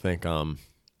I don't think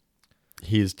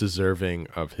he's deserving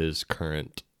of his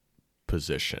current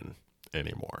position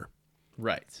anymore.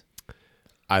 Right.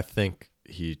 I think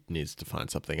he needs to find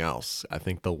something else. I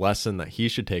think the lesson that he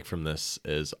should take from this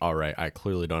is, all right, I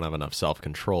clearly don't have enough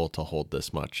self-control to hold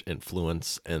this much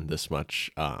influence and this much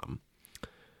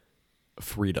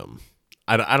freedom.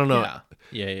 I don't know.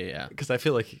 Yeah. Because I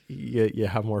feel like you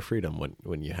have more freedom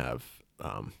when you have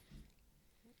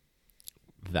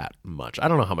that much. I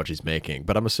don't know how much he's making,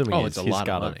 but I'm assuming it's a lot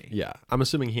of money. Yeah, I'm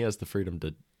assuming he has the freedom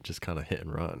to just kind of hit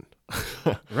and run.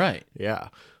 Right. Yeah,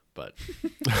 but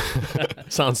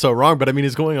sounds so wrong. But I mean,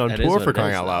 he's going on That is tour what for it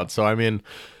crying is, out though. loud. So I mean,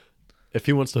 if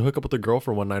he wants to hook up with a girl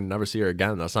for one night and never see her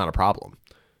again, that's not a problem.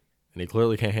 And he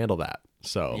clearly can't handle that.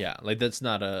 So Yeah, like, that's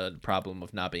not a problem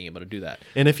of not being able to do that.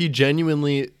 and if he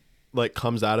genuinely like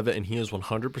comes out of it and he is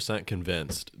 100%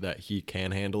 convinced that he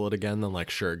can handle it again, then like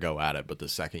sure, go at it. But the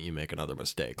second you make another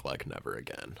mistake, like never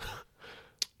again.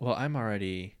 Well, I'm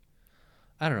already,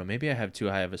 I don't know, maybe I have too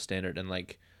high of a standard, and,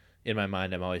 like, in my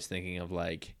mind I'm always thinking of,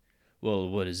 like, well,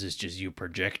 what is this, just you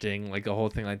projecting, like the whole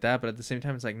thing like that. But at the same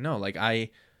time, it's like, no, like I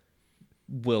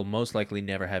will most likely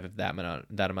never have that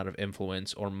amount of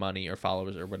influence or money or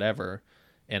followers or whatever,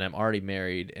 and I'm already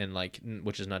married, and like,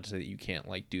 which is not to say that you can't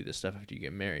like do this stuff after you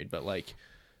get married, but like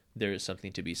there is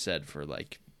something to be said for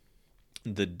like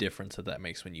the difference that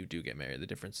makes when you do get married, the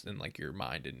difference in like your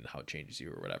mind and how it changes you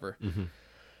or whatever. Mm-hmm.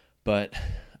 But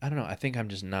I don't know, I think I'm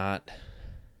just not,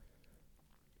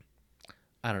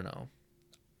 I don't know.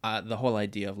 The whole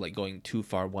idea of like going too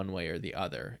far one way or the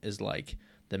other is like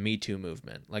the Me Too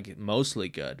movement, like mostly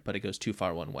good, but it goes too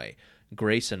far one way.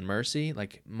 Grace and Mercy,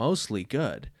 like mostly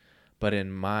good, but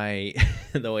in my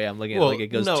the way I'm looking at it, like it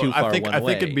goes too far one way. I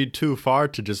think it'd be too far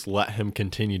to just let him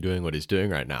continue doing what he's doing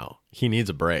right now. He needs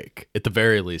a break. At the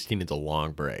very least, he needs a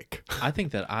long break. I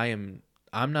think that I'm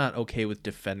not okay with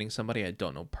defending somebody I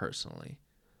don't know personally.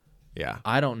 Yeah.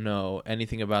 I don't know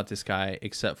anything about this guy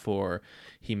except for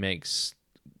he makes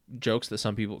jokes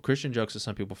that Christian jokes that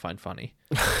some people find funny.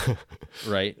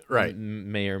 Right.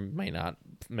 May or may not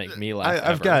make me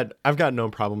laugh. I've got no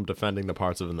problem defending the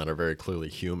parts of him that are very clearly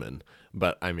human,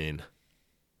 but I mean,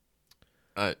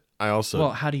 I also, well,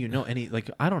 how do you know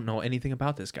I don't know anything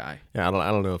about this guy. Yeah,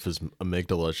 I don't know if his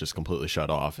amygdala is just completely shut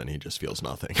off and he just feels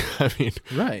nothing. I mean,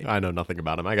 right. I know nothing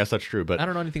about him. I guess that's true, but I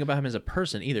don't know anything about him as a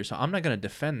person either, so I'm not going to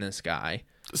defend this guy.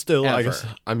 Still, ever. I guess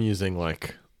I'm using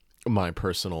like my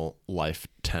personal life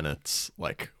tenets,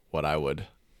 like what I would,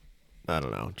 I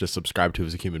don't know, just subscribe to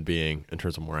as a human being in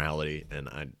terms of morality, and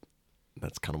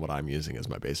that's kind of what I'm using as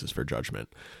my basis for judgment.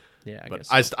 Yeah, but guess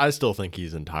so. I still think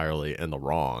he's entirely in the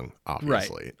wrong,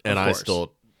 obviously, right. And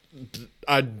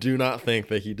I do not think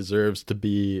that he deserves to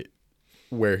be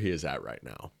where he is at right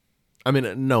now. I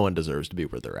mean, no one deserves to be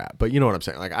where they're at, but you know what I'm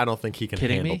saying. Like, I don't think he can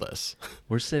handle this.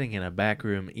 We're sitting in a back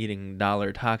room eating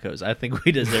 $1 tacos. I think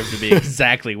we deserve to be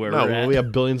exactly where we're at. We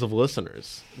have billions of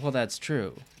listeners. Well, that's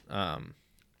true.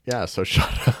 Yeah, so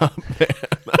shut up, man.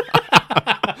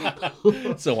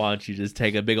 So why don't you just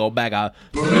take a big old bag of...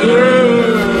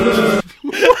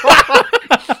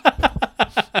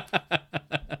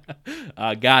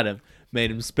 I got him. Made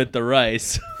him spit the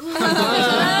rice.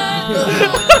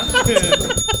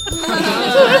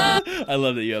 I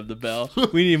love that you have the bell.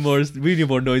 We need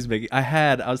more noise making.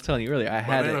 I was telling you earlier, I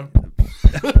had it.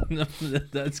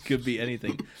 That could be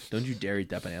anything. Don't you dare eat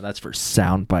that banana. That's for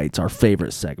Sound Bites, our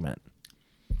favorite segment.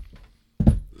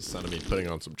 The sound of me putting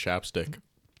on some chapstick.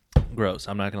 Gross.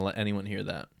 I'm not going to let anyone hear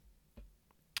that.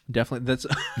 Definitely, that's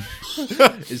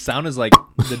sound is like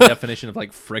the definition of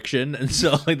like friction, and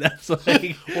so like that's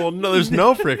like, well, no, there's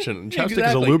no friction. Chapstick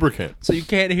is a lubricant, so you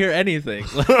can't hear anything.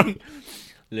 Like,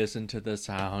 listen to the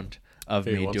sound of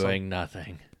me doing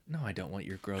nothing. No, I don't want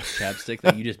your gross chapstick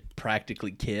that you just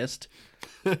practically kissed.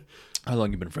 How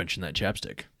long you been Frenching that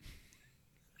chapstick?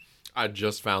 I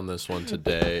just found this one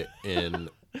today in.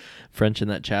 Frenching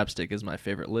That Chapstick is my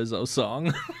favorite Lizzo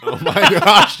song. Oh my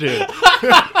gosh, dude.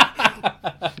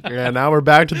 Yeah, now we're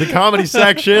back to the comedy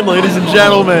section, ladies and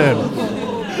gentlemen.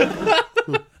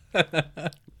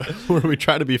 Where we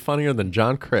try to be funnier than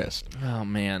John Crist. Oh,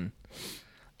 man.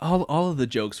 All of the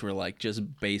jokes were like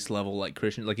just base level, like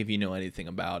Christian. Like if you know anything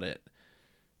about it,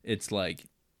 it's like,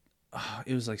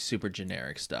 it was like super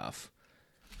generic stuff.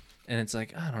 And it's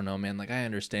like, I don't know, man. Like I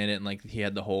understand it. And like he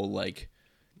had the whole like,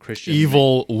 Christian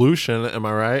evil Lucian, am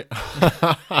I right?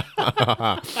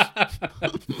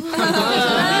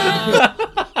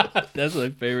 That's my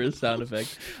favorite sound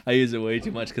effect. I use it way too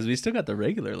much because we still got the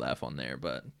regular laugh on there,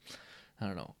 but I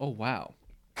don't know. Oh, wow.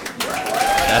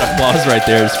 That applause right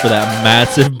there is for that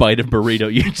massive bite of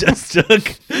burrito you just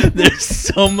took. There's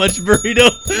so much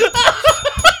burrito.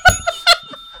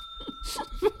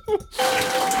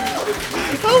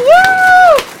 Oh,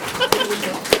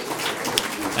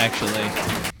 woo! Actually.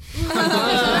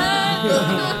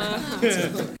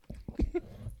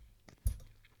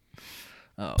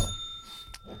 Oh,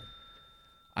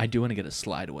 I do want to get a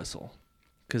slide whistle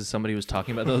because somebody was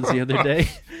talking about those the other day,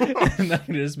 and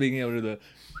I'm just being able to do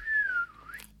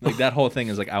like that whole thing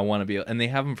is like I want to be, and they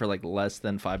have them for like less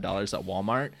than $5 at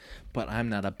Walmart, but I'm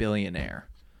not a billionaire.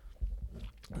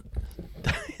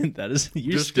 That is,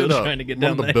 you're just still trying to get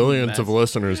down one of the billions of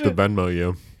listeners to Venmo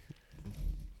you,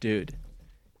 dude.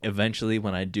 Eventually,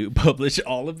 when I do publish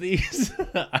all of these,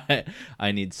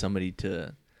 I need somebody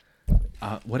to.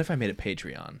 What if I made a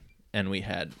Patreon and we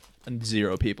had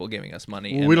 0 people giving us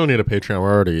money? Well, we don't need a Patreon.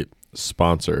 We're already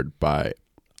sponsored by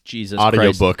Jesus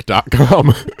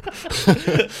audiobook.com.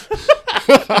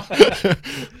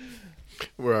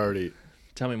 We're already.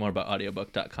 Tell me more about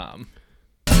audiobook.com.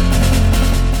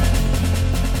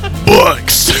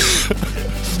 Books!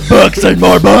 Books and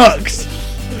more books!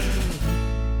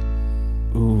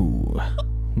 Ooh.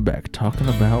 back talking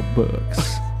about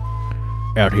books.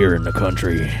 Out here in the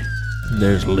country,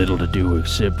 there's little to do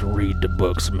except read the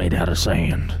books made out of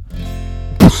sand.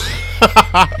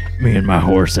 Me and my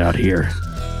horse out here,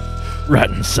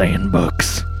 writing sand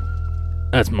books.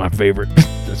 That's my favorite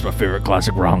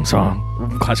classic rock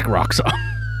song.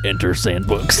 Enter sand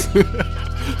books.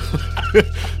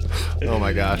 Oh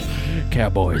my gosh.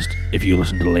 Cowboys, if you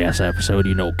listen to the last episode,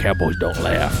 you know cowboys don't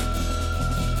laugh.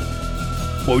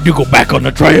 Well, we do go back on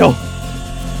the trail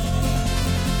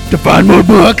to find more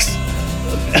books.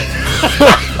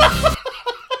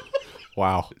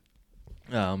 Wow.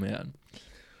 Oh, man.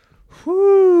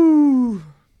 Whoo.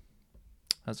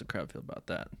 How's the crowd feel about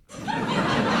that?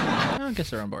 I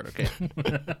guess they're on board, okay.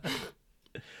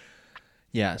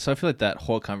 Yeah, so I feel like that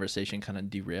whole conversation kind of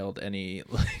derailed any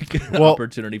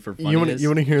opportunity for funniness. You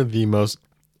want to hear the most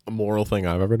immoral thing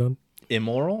I've ever done?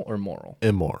 Immoral or moral?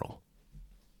 Immoral.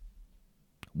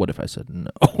 What if I said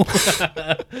no?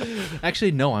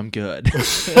 Actually, no, I'm good.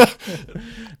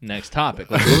 Next topic.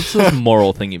 What's the most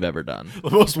moral thing you've ever done?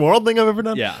 The most moral thing I've ever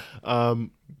done? Yeah. I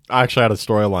actually had a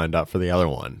story lined up for the other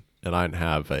one, and I didn't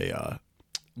have a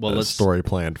story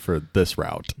planned for this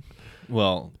route.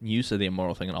 Well, you said the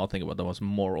immoral thing, and I'll think about the most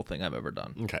moral thing I've ever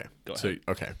done. Okay. Go ahead.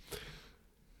 Okay.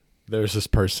 There's this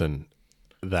person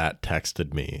that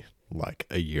texted me like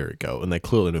a year ago, and they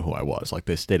clearly knew who I was. Like,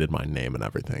 they stated my name and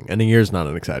everything. And a year's not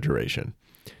an exaggeration.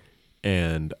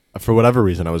 And for whatever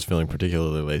reason, I was feeling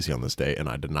particularly lazy on this day, and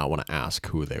I did not want to ask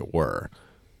who they were.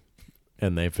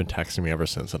 And they've been texting me ever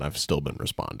since, and I've still been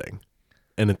responding.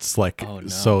 And it's like, oh, no.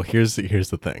 So here's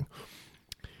the thing.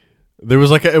 There was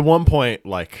like at one point,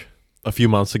 like a few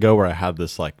months ago, where I had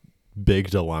this like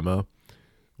big dilemma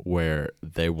where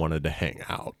they wanted to hang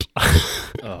out.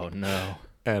 Oh, no.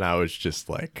 And I was just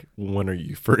like, when are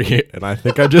you free? And I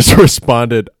think I just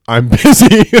responded, I'm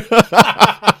busy.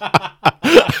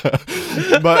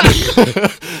 But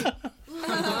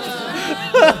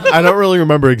I don't really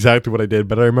remember exactly what I did,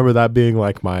 but I remember that being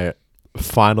like my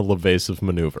final evasive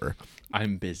maneuver.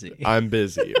 I'm busy. I'm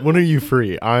busy. When are you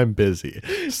free? I'm busy.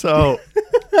 So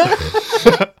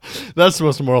that's the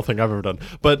most immoral thing I've ever done.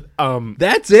 But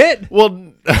that's it? Well,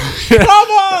 come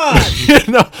on.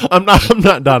 No, I'm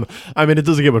not done. I mean, it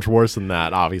doesn't get much worse than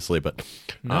that, obviously, but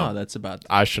no, that's about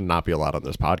I should not be allowed on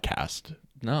this podcast.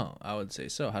 No, I would say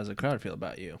so. How's the crowd feel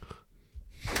about you?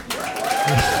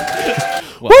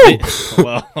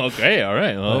 Well, okay, all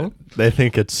right. Well, they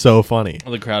think it's so funny.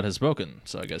 Well, the crowd has spoken,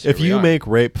 so I guess if you make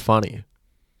rape funny,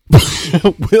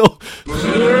 if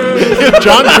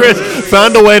John Crist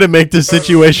found a way to make this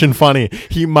situation funny,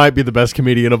 he might be the best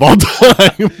comedian of all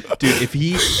time. Dude, if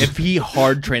he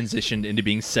hard transitioned into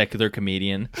being secular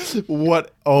comedian,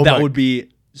 what? That would be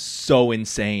so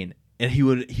insane. And he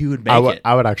would make it.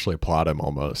 I would actually applaud him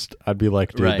almost. I'd be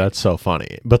like, dude, right. That's so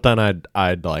funny. But then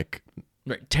I'd like,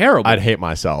 right. Terrible. I'd hate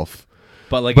myself.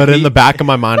 But in the back of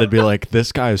my mind, I'd be like,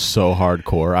 this guy is so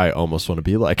hardcore. I almost want to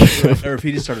be like him. Or if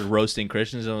he just started roasting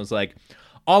Christians and was like,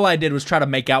 all I did was try to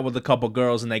make out with a couple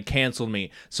girls and they canceled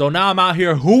me. So now I'm out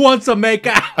here. Who wants to make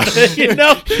out? You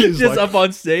know, just like, up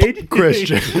on stage.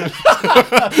 Christian.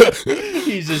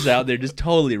 He's just out there just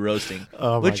totally roasting.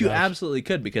 Which you absolutely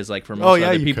could, because like for most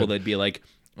other people, they'd be like,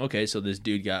 okay, so this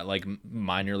dude got like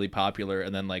minorly popular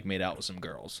and then like made out with some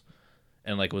girls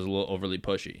and like was a little overly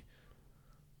pushy.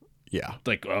 Yeah.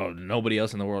 Like, oh, nobody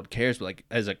else in the world cares. But like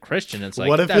as a Christian, it's like,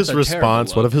 what if his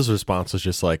response was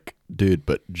just like, dude,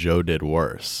 but Joe did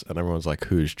worse? And everyone's like,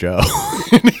 who's Joe?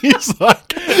 And he's like,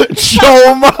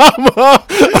 Joe Mama.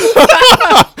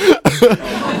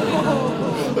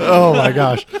 Oh my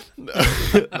gosh.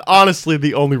 Honestly,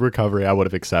 the only recovery I would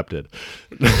have accepted.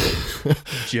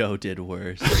 Joe did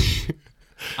worse.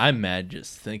 I'm mad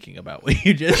just thinking about what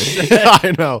you just said.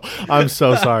 I know. I'm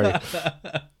so sorry.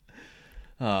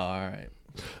 Oh, all right.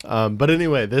 But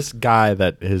anyway, this guy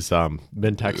that has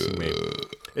been texting me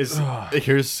is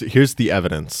here's the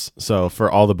evidence. So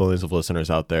for all the billions of listeners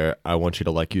out there, I want you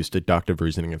to like use deductive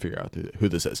reasoning and figure out who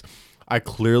this is. I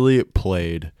clearly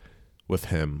played with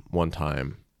him one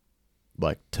time,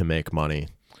 like to make money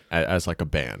as like a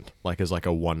band, like as like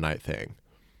a one night thing,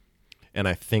 and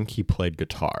I think he played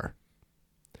guitar.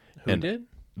 Who did?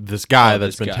 This guy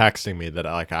that's been texting me that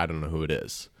like I don't know who it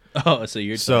is. Oh, so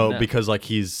you're because like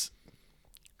he's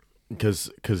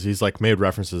like made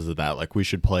references to that, like we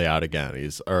should play out again.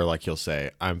 Or like he'll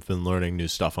say, I've been learning new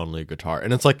stuff on lead guitar,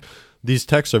 and it's like these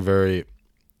texts are very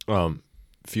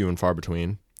few and far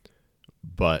between,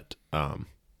 but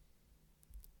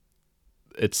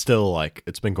it's still like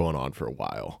it's been going on for a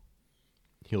while.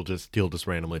 He'll just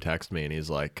randomly text me and he's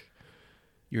like,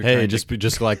 hey,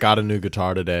 just like got a new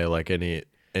guitar today, like any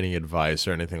any advice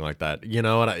or anything like that. You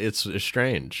know, and it's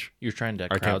strange. You're trying to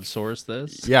can't- crowdsource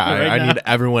this? Yeah, I now? need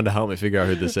everyone to help me figure out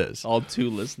who this is. All 2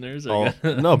 listeners? Are All,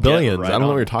 gonna no, get billions. right I don't know on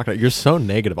what you're it. talking about. You're so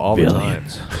negative all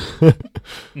Billions. the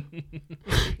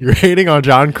time. You're hating on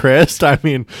John Christ? I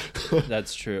mean,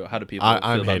 That's true. How do people I'm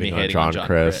feel about me hating on hating John on John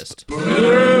Christ.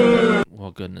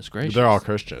 Well, goodness gracious. they're all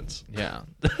Christians. Yeah.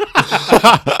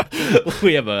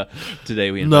 we have a...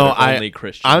 Today we No, invited only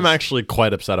Christians. I'm actually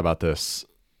quite upset about this.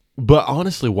 But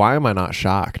honestly, why am I not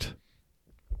shocked?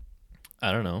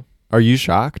 I don't know. Are you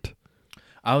shocked?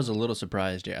 I was a little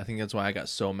surprised, yeah. I think that's why I got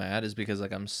so mad is because,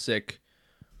 like, I'm sick.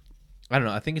 I don't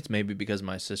know. I think it's maybe because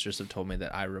my sisters have told me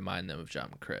that I remind them of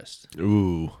John Christ.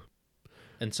 Ooh.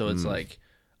 And so it's like,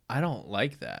 I don't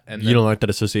like that. And You then, don't like that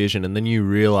association. And then you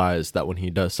realize that when he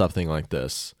does something like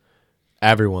this,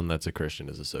 everyone that's a Christian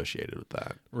is associated with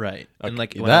that. right. And,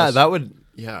 like, when That would,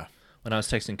 yeah. I was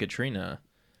texting Katrina,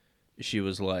 she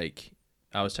was like,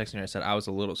 I was texting her, I said, I was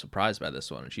a little surprised by this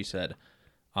one. And she said,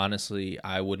 honestly,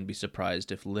 I wouldn't be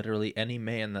surprised if literally any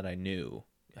man that I knew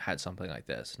had something like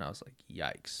this. And I was like,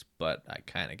 yikes. But I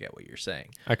kind of get what you're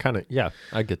saying. I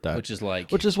get that. Which is like...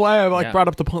 Which is why I Yeah. brought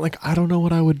up the point, like, I don't know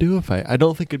what I would do if I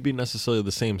don't think it'd be necessarily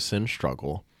the same sin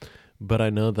struggle. But I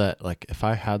know that, like, if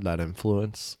I had that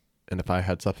influence and if I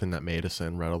had something that made a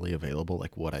sin readily available,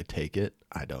 like, would I take it?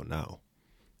 I don't know.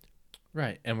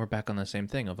 Right. And we're back on the same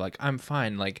thing of like, I'm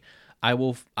fine. Like, I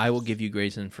will give you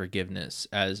grace and forgiveness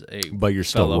as a But you're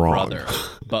still fellow wrong. brother.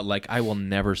 But like, I will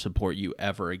never support you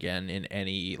ever again in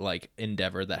any like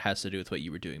endeavor that has to do with what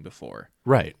you were doing before.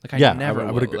 Right. Like, I yeah, never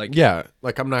would will, agree. like- yeah,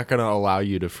 like I'm not gonna allow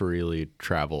you to freely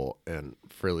travel and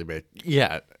freely make.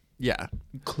 Yeah, yeah.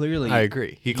 Clearly, I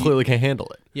agree. He clearly can't handle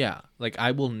it. yeah. Like,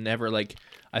 I will never like.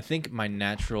 I think my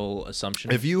natural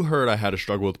assumption. If you heard I had a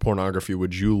struggle with pornography,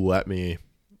 would you let me?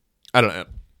 I don't know.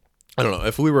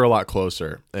 If we were a lot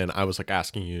closer and I was like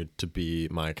asking you to be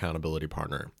my accountability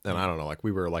partner, and I don't know, like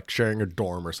we were like sharing a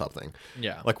dorm or something.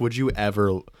 Yeah. Like, would you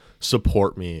ever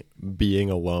support me being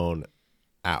alone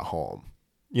at home?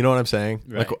 You know what I'm saying?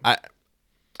 Right. Like,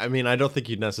 I mean, I don't think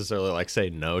you'd necessarily like say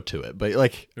no to it, but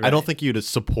like, I Right. don't think you'd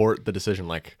support the decision.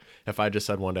 Like, if I just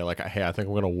said one day, like, hey, I think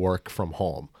I'm gonna work from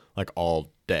home, like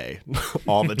all day,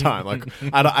 all the time. Like,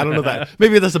 I don't know that.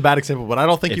 Maybe that's a bad example, but I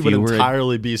don't think If you would you were-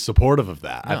 entirely be supportive of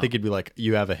that. I No. think you'd be like,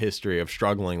 you have a history of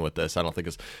struggling with this. I don't think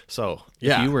it's so.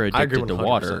 Yeah, if you were I agree addicted to 100%.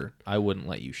 water, I wouldn't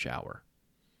let you shower.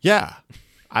 Yeah,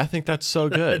 I think that's so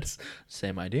good.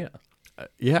 Same idea.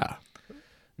 Yeah.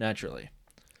 Naturally,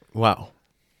 Wow.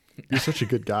 You're such a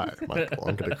good guy, Michael.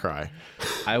 I'm gonna cry.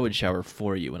 I would shower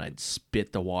for you and I'd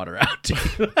spit the water out to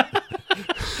you.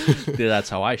 Dude, that's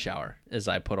how I shower. Is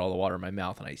I put all the water in my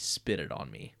mouth and I spit it on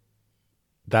me.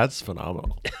 That's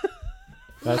phenomenal.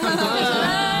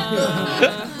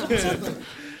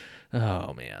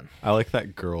 Oh man. I like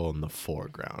that girl in the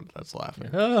foreground that's laughing.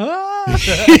 Oh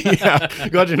Yeah,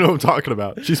 glad you know what I'm talking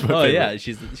about. She's my favorite. yeah,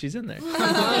 she's in there.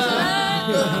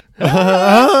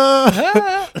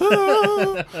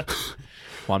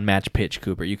 One match pitch,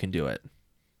 Cooper. You can do it.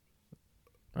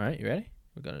 All right, you ready?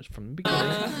 We're going from the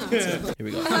beginning. Here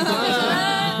we go.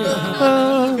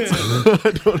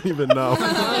 I don't even know.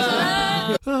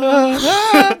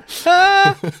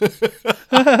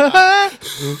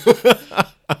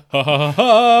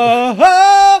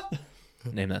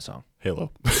 Name that song.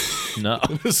 Halo. No.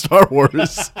 Star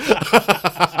Wars.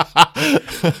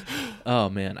 Oh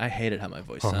man, I hated how my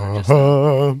voice sounded.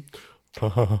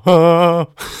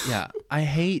 Yeah, I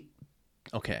hate.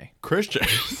 Okay,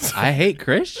 Christians. I hate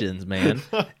Christians, man.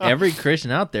 Every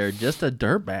Christian out there, just a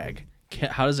dirtbag.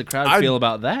 How does the crowd feel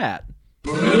about that?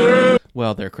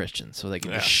 Well, they're Christians, so they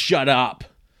can just shut up.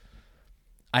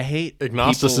 I hate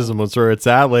Agnosticism was where it's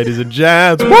at, ladies and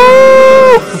gents. Woo!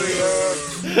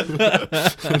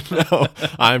 No,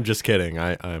 I'm just kidding.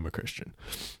 I am a Christian.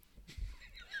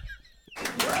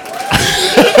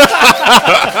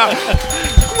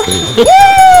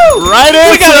 Right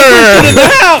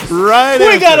answer. Right We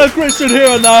answer. got a Christian here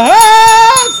in the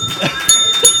house.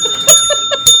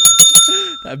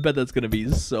 I bet that's gonna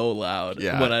be so loud.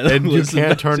 Yeah, when I and you listen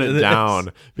can't turn to it this.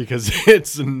 down because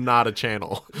it's not a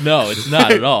channel. No, it's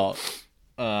not at all.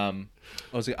 I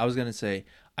was gonna say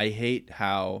I hate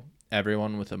how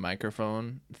everyone with a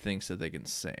microphone thinks that they can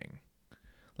sing.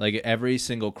 Like every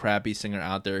single crappy singer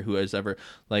out there who has ever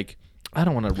like. I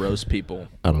don't want to roast people.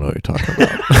 I don't know what you're talking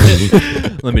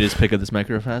about. Let me just pick up this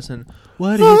microphone and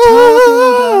what are you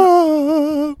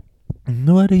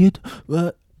talking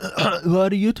about?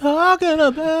 What are you talking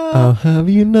about? I'll have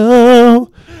you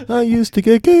know, I used to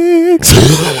get gigs.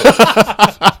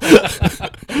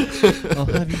 I'll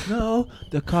have you know,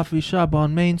 the coffee shop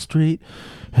on Main Street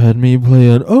had me play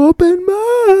an open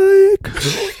mic.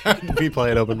 We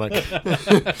play it open mic.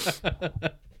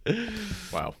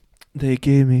 Wow. They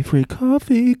gave me free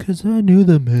coffee because I knew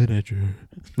the manager.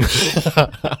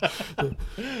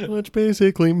 Which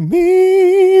basically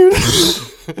means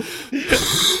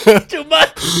Too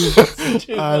much.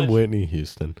 I'm Whitney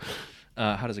Houston.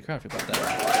 How does the crowd feel about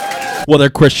that? Well, they're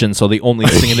Christian, so the only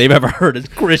singing they've ever heard is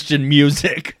Christian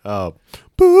music. Oh,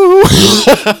 boo!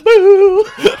 Boo!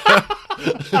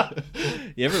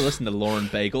 You ever listen to Lauren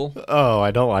Bagel? Oh,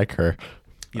 I don't like her.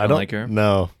 You don't like her?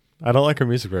 No, I don't like her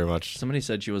music very much. Somebody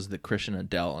said she was the Christian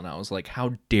Adele, and I was like,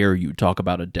 how dare you talk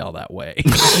about Adele that way?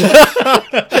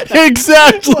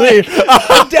 Exactly.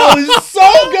 Adele is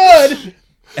so good!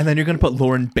 And then you're going to put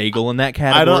Lauren Bagel in that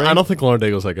category? I don't think Lauren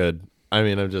Daigle's that good. I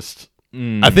mean,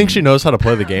 I think she knows how to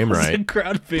play the game right. The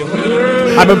crowd feel.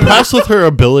 I'm impressed with her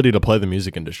ability to play the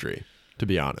music industry, to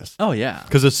be honest. Oh, yeah.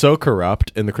 Because it's so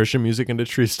corrupt and the Christian music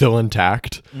industry is still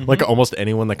intact. Mm-hmm. Like almost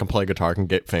anyone that can play guitar can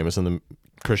get famous in the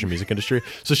Christian music industry.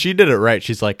 So she did it right.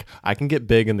 She's like, I can get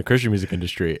big in the Christian music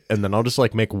industry and then I'll just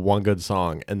like make one good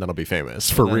song and then I'll be famous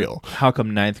for real. How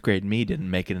come 9th grade me didn't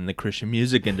make it in the Christian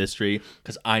music industry?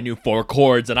 Because I knew 4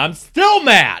 chords and I'm still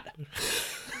mad.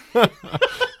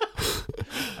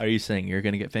 Are you saying you're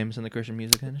going to get famous in the Christian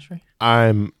music industry?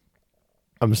 I'm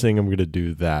saying I'm going to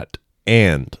do that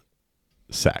and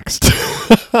sext.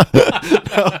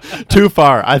 No, too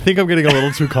far. I think I'm getting a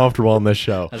little too comfortable on this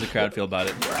show. How's the crowd feel about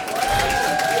it?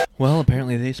 Well,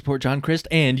 apparently they support John Christ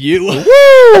and you.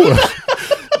 Woo!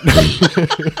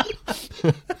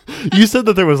 You said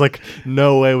that there was like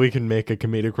no way we can make a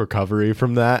comedic recovery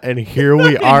from that, and here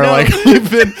we are. Like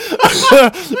we've been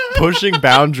pushing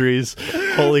boundaries.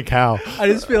 Holy cow. I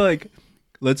just feel like,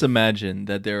 let's imagine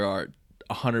that there are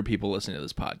 100 people listening to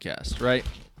this podcast, right?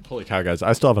 Holy cow, guys.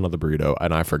 I still have another burrito,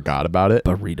 and I forgot about it.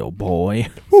 Burrito Boy.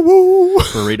 Woo-woo.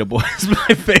 Burrito Boy is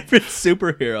my favorite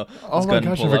superhero. Oh my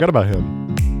gosh, I forgot about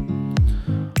him.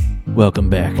 Welcome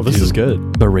back. Oh, this is good.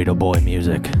 Burrito Boy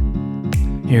music.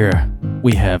 Here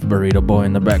we have Burrito Boy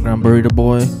in the background. Burrito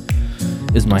Boy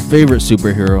is my favorite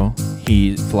superhero.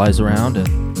 He flies around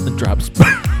and drops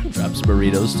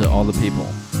burritos to all the people.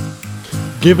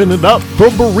 Giving it up for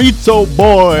Burrito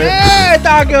Boy. Hey,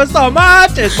 thank you so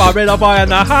much. It's Burrito Boy in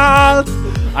the house.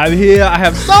 I'm here. I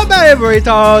have so many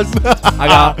burritos. I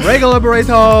got regular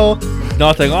burrito.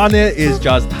 Nothing on it is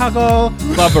just taco,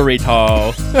 the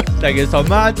burrito. Thank you so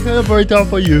much. Here's a burrito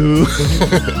for you.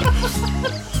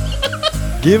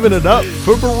 Giving it up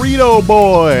for Burrito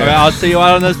Boy. Okay, I'll see you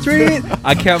out on the street.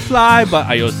 I can't fly,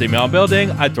 but you'll see me on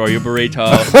building. I throw you a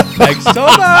burrito. Thanks so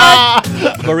much.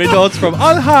 Burritos from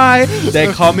on high.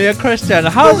 They call me a Christian.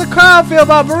 How's the crowd feel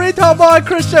about Burrito Boy,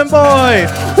 Christian Boy?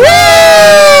 Woo!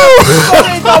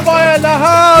 Burrito Boy in the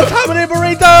house. How many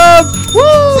burritos?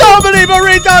 Woo! So many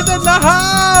burritos in the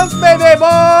house, baby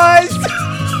boys.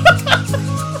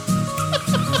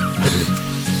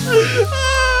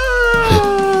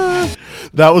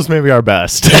 That was maybe our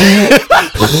best. And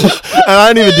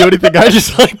I didn't even do anything. I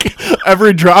just like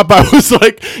every drop I was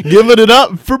like giving it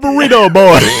up for Burrito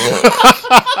Boy.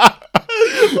 What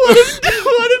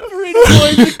if Burrito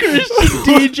Boy's a Christian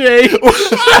DJ?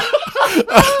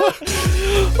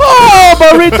 Oh,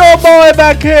 Burrito Boy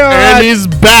back here. And he's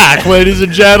back, ladies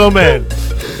and gentlemen.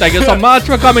 Thank you so much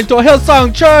for coming to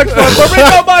Hillsong Church for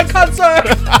Burrito Boy concert.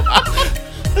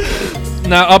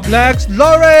 Now up next,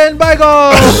 Lauren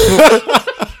Bagel.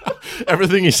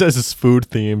 Everything he says is food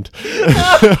themed.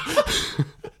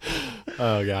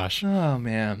 Oh gosh. Oh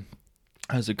man.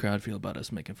 How does the crowd feel about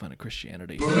us making fun of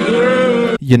Christianity?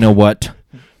 You know what?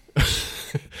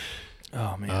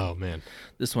 Oh man. Oh man.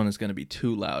 This one is going to be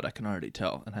too loud. I can already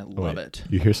tell, and I love it.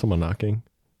 You hear someone knocking?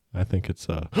 I think it's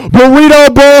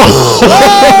Burrito Boy.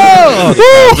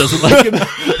 Oh, doesn't like him.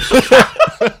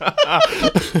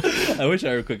 I wish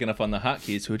I were quick enough on the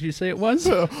hotkeys. Who did you say it was?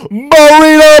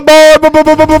 Burrito Boy.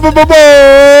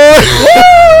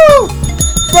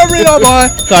 Burrito Boy.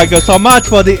 Thank you so much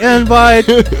for the invite.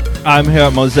 I'm here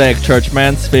at Mosaic Church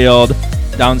Mansfield.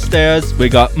 Downstairs, we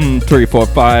got 3, 4,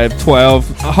 5,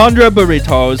 12, 100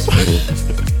 burritos.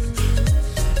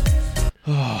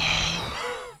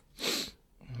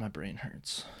 My brain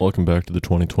hurts. Welcome back to the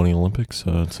 2020 Olympics.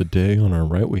 Today on our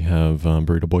right, we have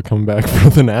Burrito Boy coming back for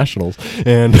the Nationals.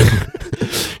 And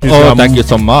thank you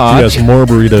so much. He has more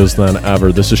burritos than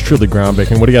ever. This is truly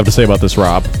groundbreaking. What do you have to say about this,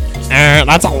 Rob?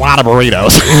 That's a lot of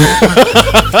burritos.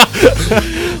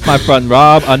 My friend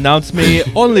Rob announced me.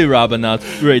 Only Rob announced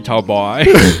Burrito Boy.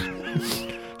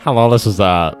 Hello, this is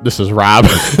Rob.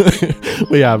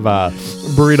 We have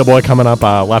Burrito Boy coming up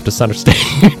left of center stage.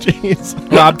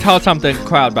 Rob, tell something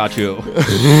crowd about you.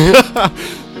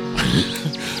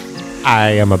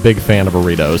 I am a big fan of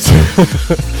burritos.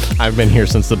 I've been here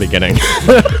since the beginning.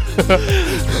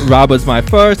 Rob was my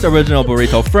first original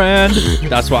burrito friend.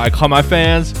 That's why I call my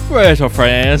fans burrito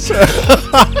friends.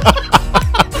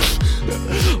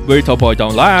 Burrito boy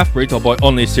don't laugh. Burrito boy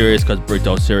only serious because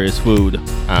burrito's serious food.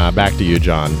 Back to you,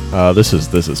 John. This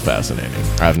is fascinating.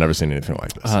 I've never seen anything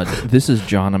like this. This is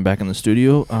John. I'm back in the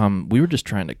studio. We were just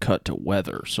trying to cut to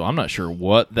weather, so I'm not sure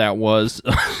what that was.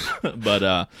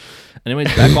 But anyways,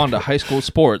 back on to high school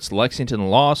sports. Lexington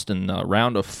lost in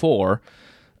round of 4.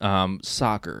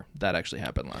 Soccer. That actually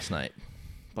happened last night.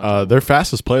 Their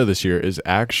fastest player this year is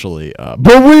actually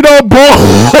Burrito Boy.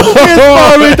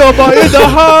 Burrito Boy in the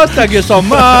house. Thank you so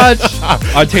much.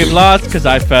 Our team lost because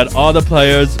I fed all the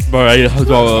players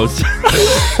burritos.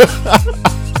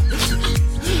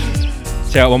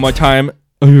 Say it one more time.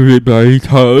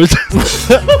 Burritos.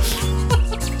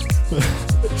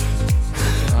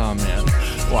 Oh man!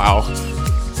 Wow.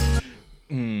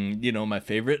 You know my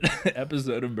favorite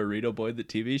episode of Burrito Boy, the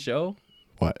TV show.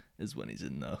 What? Is when he's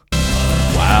in the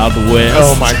Wild West.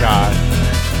 Oh my God.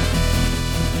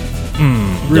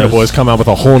 Burrito Boys come out with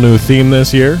a whole new theme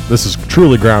this year. This is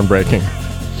truly groundbreaking.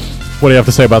 What do you have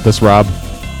to say about this, Rob?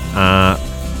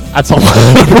 That's a lot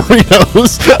of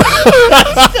burritos.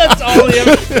 That's all he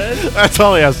ever said. That's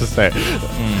all he has to say.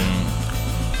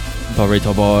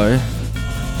 Burrito Boy,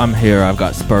 I'm here. I've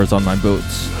got spurs on my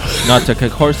boots. Not to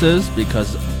kick horses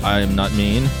because I'm not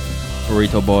mean.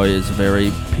 Burrito Boy is very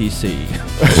PC.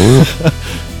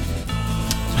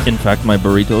 In fact, my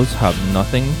burritos have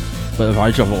nothing but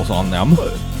vegetables on them.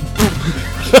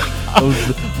 Those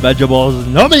vegetables,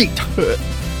 no meat.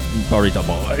 Burrito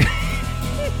Boy.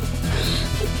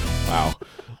 Wow.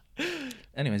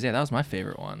 Anyways, yeah, that was my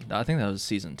favorite one. I think that was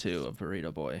season 2 of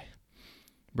Burrito Boy.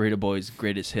 Burrito Boy's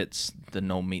greatest hits, the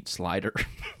no meat slider.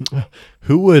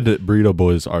 Who would Burrito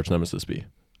Boy's arch nemesis be?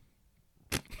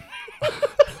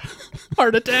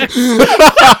 Heart attack.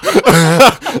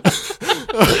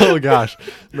 Oh gosh,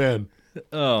 man.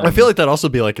 I feel like that'd also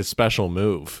be like a special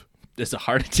move. It's a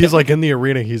heart attack. He's like in the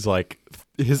arena. He's like,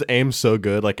 his aim's so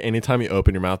good. Like anytime you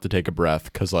open your mouth to take a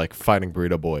breath, because like fighting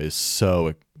Burrito Boy is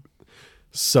so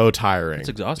tiring. It's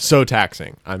exhausting. So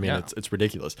taxing. I mean, Yeah. it's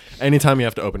ridiculous. Anytime you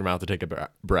have to open your mouth to take a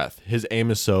breath, his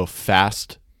aim is so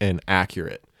fast and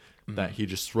accurate that he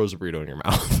just throws a burrito in your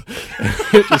mouth.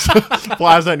 It just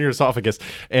flies out in your esophagus,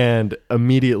 and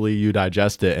immediately you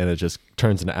digest it, and it just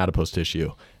turns into adipose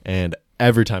tissue. And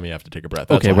every time you have to take a breath,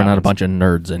 that's Okay, what we're not a happens. bunch of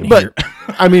nerds in But here.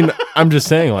 I mean, I'm just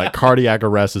saying, like, cardiac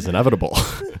arrest is inevitable,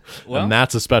 Well- and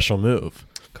that's a special move.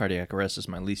 Cardiac arrest is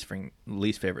my least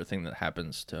favorite thing that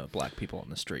happens to black people on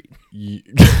the street.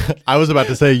 I was about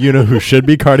to say, you know who should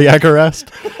be cardiac arrest?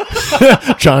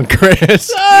 John Chris.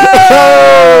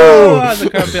 Oh, how does the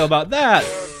crowd feel about that?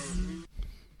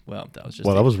 Well, that was just.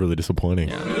 Well, that was really disappointing.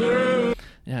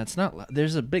 Yeah, it's not.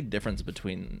 There's a big difference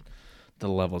between the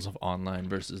levels of online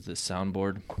versus this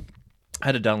soundboard. I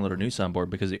had to download a new soundboard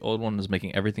because the old one was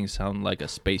making everything sound like a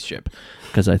spaceship.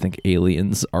 Because I think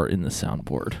aliens are in the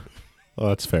soundboard. Well,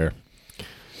 that's fair.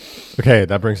 Okay,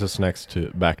 that brings us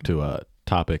back to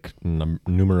topic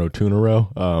numero tunero.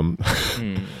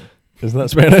 Isn't that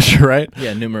Spanish, right?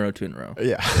 Yeah, numero tunero.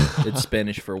 Yeah. It's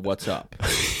Spanish for what's up.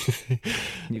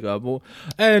 You go,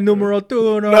 hey, numero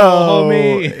tunero, No,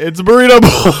 homie. it's Burrito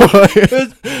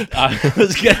Boy. I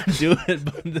was going to do it,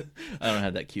 but I don't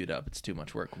have that queued up. It's too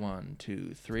much work. 1,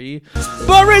 2, 3.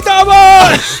 Burrito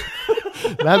Boy!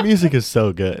 That music is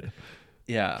so good.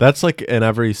 Yeah. That's like in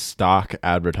every stock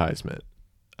advertisement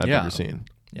I've Yeah. ever seen.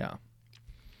 Yeah.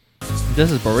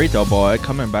 This is Burrito Boy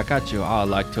coming back at you. I'd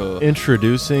like to.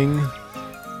 Introducing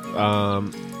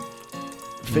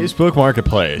Facebook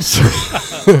Marketplace.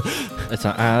 It's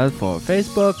an ad for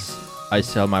Facebook's. I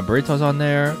sell my burritos on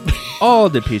there. All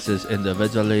the pieces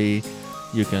individually.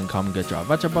 You can come get your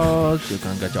vegetables. You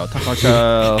can get your taco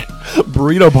shell.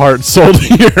 Burrito parts sold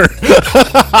here.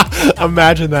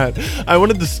 Imagine that. I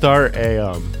wanted to start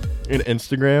an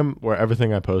Instagram where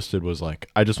everything I posted was like,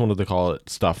 I just wanted to call it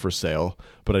stuff for sale,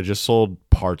 but I just sold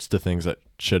parts to things that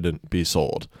shouldn't be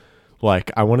sold.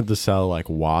 Like I wanted to sell like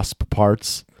wasp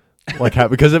parts. Like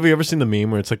because have you ever seen the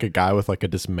meme where it's like a guy with like a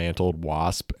dismantled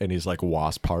wasp and he's like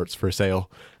wasp parts for sale?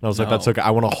 And I was like, No. that's okay. I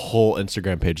want a whole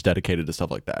Instagram page dedicated to stuff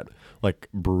like that, like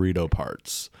burrito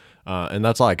parts. And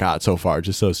that's all I got so far,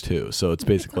 just those two. So it's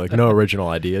basically like no original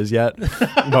ideas yet,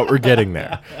 but we're getting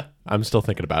there. I'm still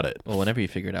thinking about it. Well, whenever you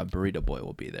figure it out, Burrito Boy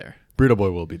will be there. Burrito Boy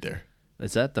will be there.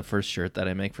 Is that the first shirt that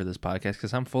I make for this podcast?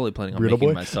 Because I'm fully planning on Burrito making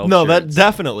Boy? myself No, shirts. that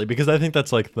definitely, because I think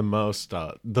that's like the most,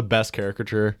 the best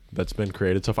caricature that's been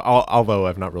created so far. Although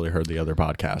I've not really heard the other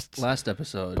podcasts. Last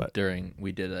episode,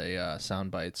 we did a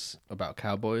sound bites about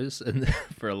cowboys, and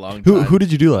for a long Who time.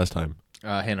 did you do last time?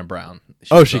 Hannah Brown.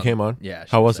 She came on? Yeah.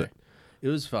 How was it? It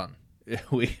was fun.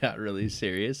 We got really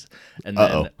serious and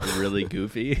then really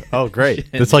goofy. Oh, great.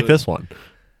 And It's like this one.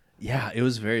 Yeah, it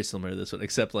was very similar to this one,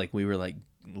 except like we were like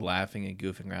laughing and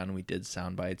goofing around, and we did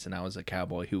sound bites, and I was a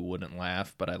cowboy who wouldn't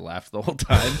laugh, but I laughed the whole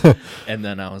time. And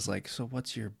then I was like, so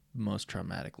what's your most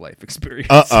traumatic life experience?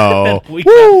 Uh-oh.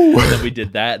 And then we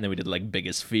did that, and then we did like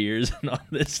biggest fears and all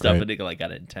this stuff, Right. and it like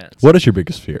got intense. What is your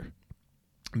biggest fear?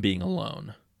 Being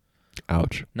alone.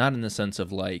 Ouch. Not in the sense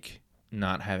of like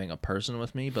not having a person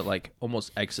with me, but like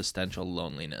almost existential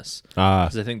loneliness.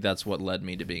 Because I think that's what led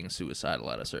me to being suicidal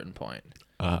at a certain point.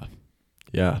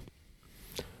 Yeah.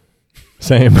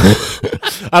 Same.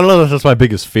 I don't know if that's my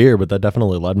biggest fear, but that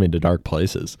definitely led me to dark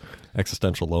places.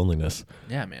 Existential loneliness.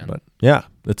 Yeah, man. But yeah,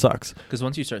 it sucks. Because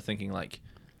once you start thinking like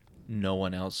no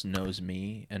one else knows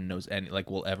me and knows any like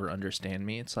will ever understand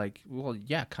me, it's like, well,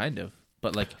 yeah, kind of.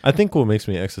 But like I think what makes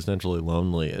me existentially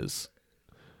lonely is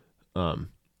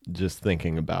just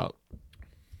thinking about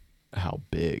how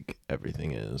big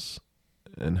everything is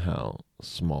and how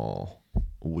small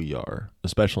we are,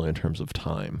 especially in terms of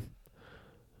time.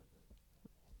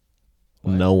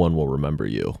 What? No one will remember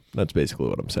you. That's basically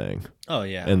what I'm saying. oh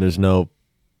yeah. And there's no,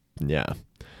 yeah.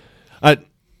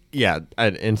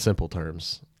 In simple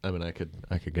terms, I mean, I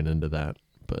could get into that,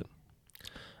 but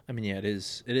I mean, yeah, it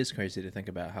is crazy to think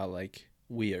about how like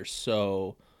we are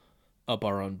so up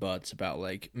our own butts about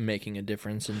like making a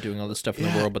difference and doing all this stuff in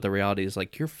the world, but the reality is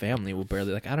like your family will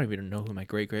barely like I don't even know who my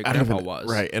great grandpa was.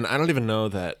 Right, and I don't even know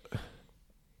that.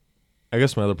 I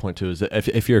guess my other point too is that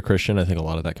if you're a Christian, I think a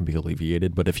lot of that can be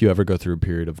alleviated. But if you ever go through a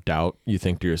period of doubt, you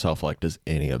think to yourself like, does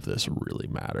any of this really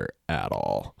matter at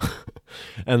all?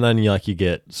 And then you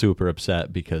get super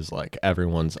upset because like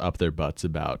everyone's up their butts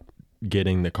about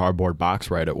getting the cardboard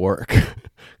box right at work,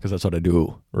 because that's what I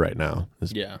do right now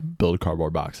is build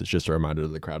cardboard boxes. Just a reminder to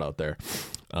the crowd out there.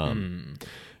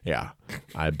 Yeah,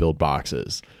 I build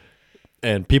boxes,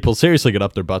 and people seriously get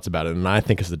up their butts about it, and I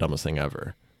think it's the dumbest thing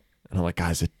ever. And I'm like,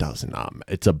 guys, it does not.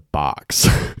 It's a box.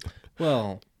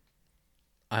 Well,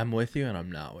 I'm with you and I'm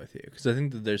not with you, because I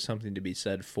think that there's something to be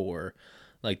said for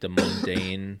like the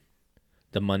mundane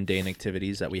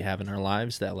activities that we have in our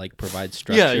lives that like provide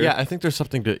structure. Yeah. I think there's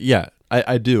something to. Yeah,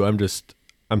 I do. I'm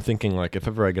thinking like if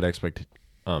ever I get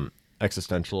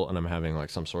existential and I'm having like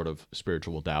some sort of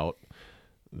spiritual doubt,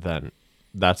 then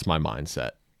that's my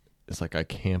mindset. It's like I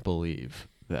can't believe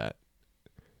that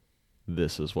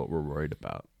this is what we're worried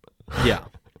about. Yeah.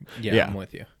 Yeah. I'm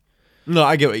with you. No,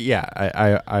 I get. Yeah,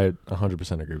 I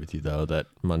 100% agree with you though. That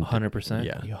 100%.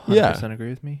 Yeah, You 100% agree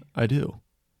with me? I do.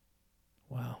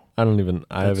 Wow. I don't even.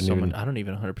 I don't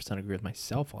even 100% agree with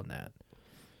myself on that.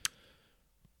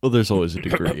 Well, there's always a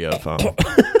degree of.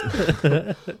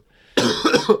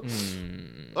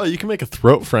 Oh, you can make a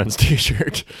Throat Friends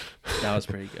T-shirt. That was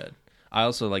pretty good. I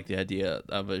also like the idea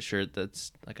of a shirt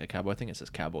that's like a cowboy thing. It says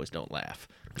 "Cowboys Don't Laugh"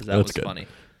 because that was good. funny.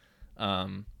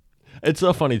 It's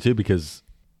so funny too because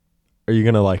are you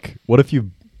gonna like? What if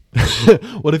you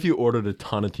ordered a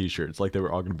ton of T-shirts like they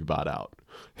were all gonna be bought out?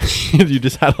 You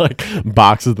just had like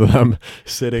boxes of them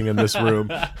sitting in this room.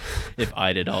 If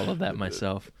I did all of that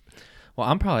myself, well,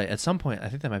 I'm probably at some point. I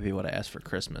think that might be what I asked for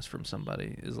Christmas from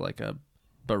somebody is like a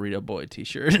Burrito Boy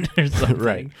T-shirt or something,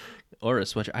 Right? Or a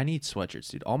sweatshirt. I need sweatshirts,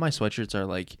 dude. All my sweatshirts are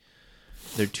like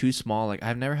they're too small. Like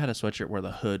I've never had a sweatshirt where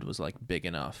the hood was like big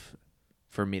enough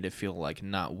for me to feel like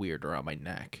not weird around my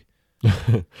neck.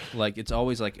 Like it's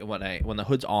always like when the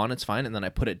hood's on, it's fine, and then I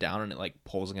put it down and it like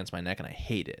pulls against my neck, and I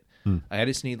hate it. I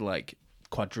just need like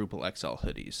quadruple XL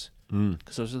hoodies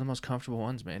because those are the most comfortable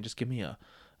ones, man. Just give me a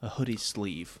hoodie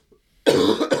sleeve.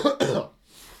 I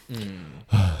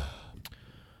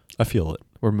feel it.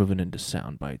 We're moving into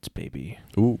sound bites, baby.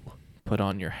 Ooh. Put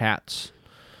on your hats.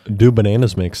 Do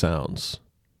bananas make sounds?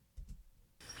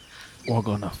 We're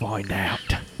gonna find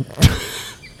out.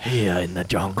 Here in the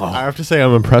jungle. I have to say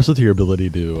I'm impressed with your ability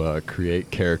to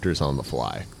create characters on the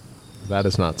fly. That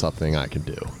is not something I can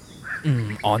do.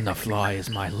 On the Fly is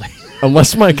my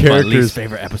Unless my least characters...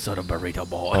 favorite episode of Burrito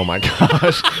Boy. Oh my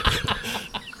gosh.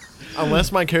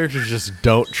 Unless my characters just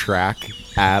don't track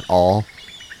at all,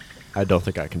 I don't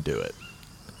think I can do it.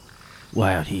 We're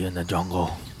out here in the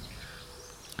jungle.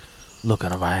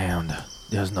 Looking around.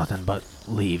 There's nothing but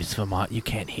leaves for my... You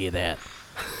can't hear that.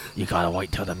 You gotta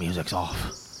wait till the music's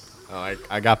off. Oh,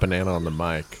 I got banana on the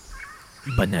mic.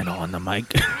 Banana on the mic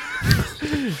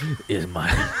is my...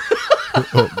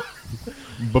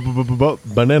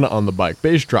 Banana on the bike.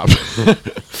 Bass drop.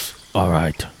 All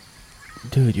right.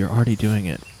 Dude, you're already doing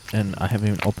it. And I haven't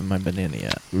even opened my banana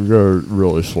yet. You're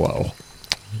really slow.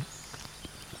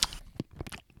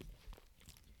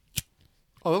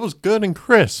 Oh, that was good and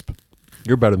crisp.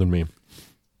 You're better than me.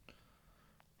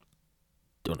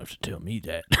 Don't have to tell me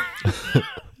that.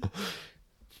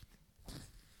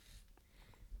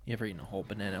 You ever eaten a whole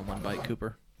banana in one bite,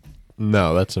 Cooper?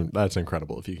 No, that's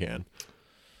incredible if you can.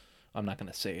 I'm not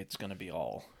gonna say it's gonna be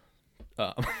all.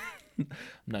 I'm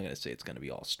not gonna say it's gonna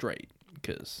be all straight,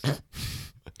 because.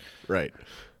 Right.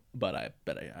 But I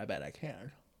bet I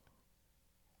can.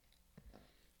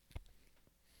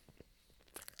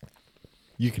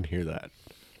 You can hear that.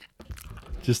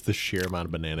 Just the sheer amount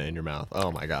of banana in your mouth.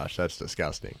 Oh my gosh, that's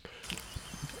disgusting.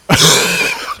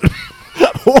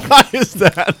 Why is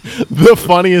that the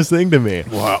funniest thing to me?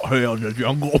 Wow, hell in the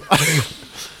jungle.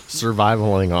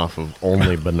 Survivaling off of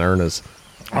only bananas.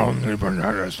 Only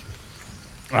bananas.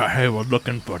 I was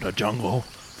looking for the jungle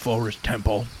forest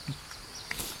temple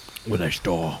where they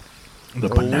store the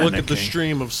banana Look at the king.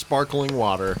 stream of sparkling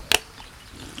water.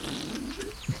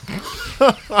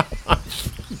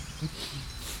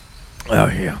 Oh,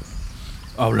 here.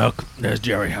 Oh, look. There's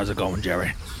Jerry. How's it going,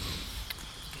 Jerry?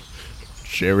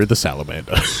 Jerry the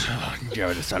salamander.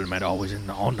 Jerry the salamander always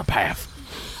on the path.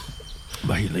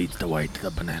 But he leads the way to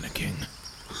the Banana King.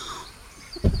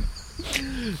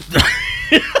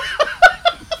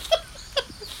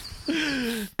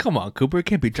 Come on, Cooper. You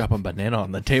can't be dropping banana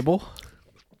on the table.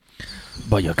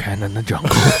 But you can in the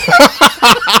jungle.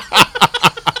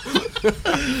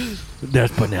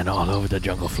 There's banana all over the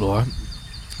jungle floor.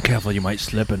 Careful, you might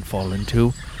slip and fall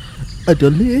into a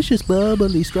delicious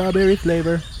bubbly strawberry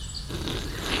flavor.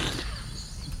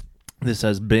 This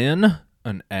has been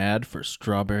an ad for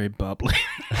Strawberry Bubbly.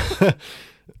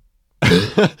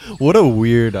 What a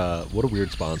weird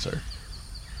sponsor.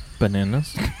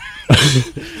 Bananas.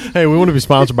 Hey, we want to be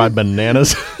sponsored by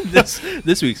bananas.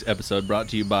 This week's episode brought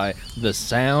to you by the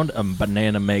sound a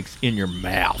banana makes in your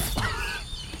mouth.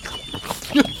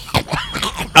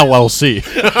 LLC.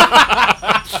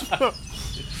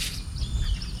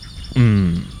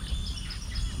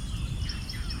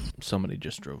 Somebody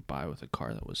just drove by with a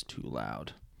car that was too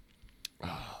loud.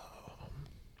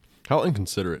 How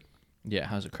inconsiderate. Yeah,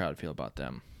 how's the crowd feel about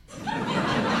them?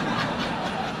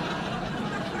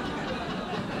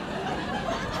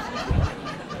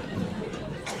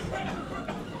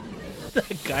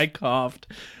 That guy coughed.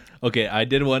 Okay, I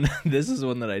did one. This is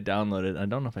one that I downloaded. I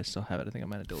don't know if I still have it. I think I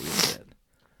might have deleted it.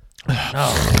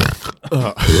 No.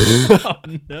 Oh,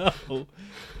 no.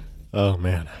 Oh,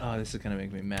 man. Oh, this is going to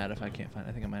make me mad if I can't find it.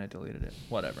 I think I might have deleted it.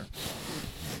 Whatever.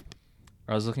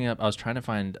 I was trying to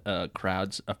find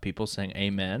crowds of people saying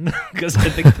amen, because I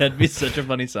think that'd be such a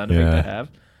funny sound effect to have.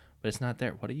 But it's not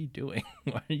there. What are you doing?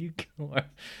 Why are you...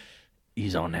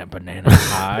 He's on that banana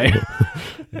high.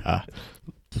 Yeah.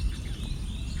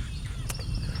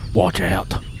 Watch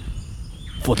out.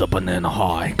 For the banana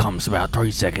high comes about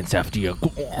 3 seconds after you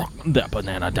that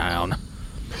banana down.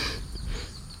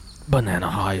 Banana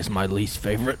High is my least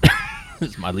favorite.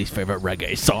 It's my least favorite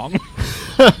reggae song.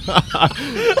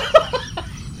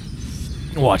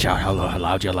 Watch out how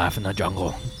loud you laugh in the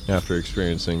jungle. After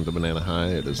experiencing the banana high,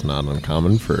 it is not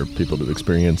uncommon for people to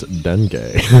experience dengue.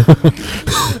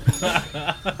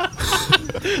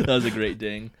 That was a great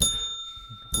ding.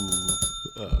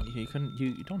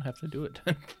 You don't have to do it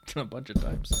a bunch of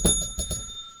times.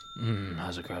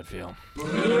 How's the crowd feel?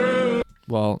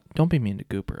 Well, don't be mean to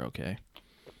Cooper, okay?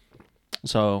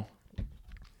 So,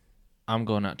 I'm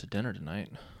going out to dinner tonight.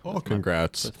 Oh,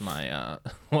 congrats. With my,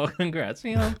 well, congrats,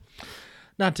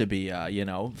 not to be,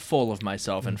 full of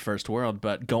myself in first world,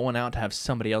 but going out to have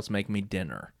somebody else make me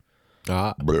dinner.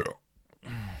 Going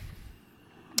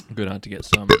out to get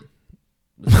some...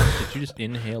 Did you just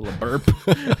inhale a burp?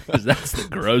 Because that's the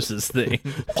grossest thing.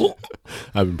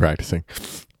 I've been practicing.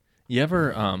 You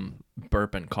ever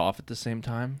burp and cough at the same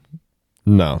time?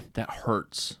 No. That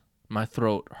hurts. My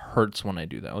throat hurts when I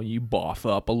do that. Oh, you boff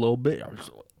up a little bit.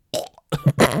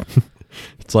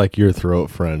 It's like your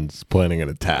throat friend's planning an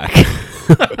attack.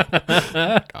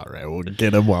 All right, we'll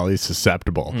get him while he's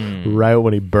susceptible. Right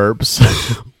when he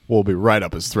burps, we'll be right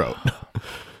up his throat.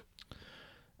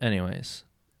 Anyways,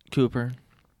 Cooper,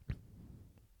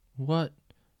 what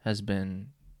has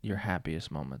been your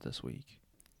happiest moment this week?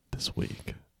 This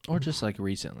week? Or just like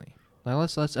recently?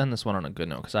 Like, let's end this one on a good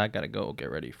note, because I gotta go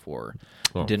get ready for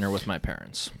dinner with my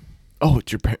parents. Oh,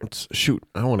 it's your parents. Shoot,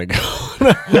 I want to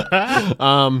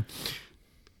go.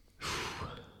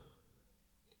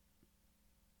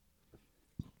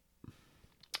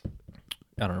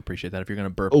 I don't appreciate that if you're going to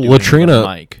burp. Latrina.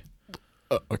 Mic.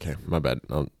 Okay, my bad.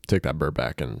 I'll take that burp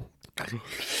back and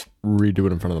redo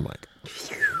it in front of the mic.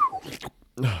 There we go.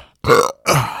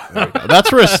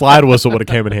 That's where a slide whistle would have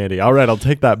came in handy. All right, I'll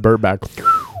take that burp back.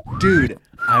 Dude,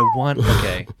 I want...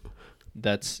 Okay.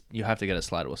 You have to get a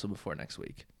slide whistle before next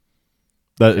week.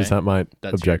 Is that my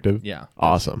objective? Yeah.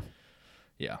 Awesome.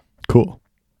 Yeah. Cool.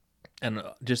 And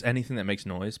just anything that makes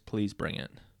noise, please bring it.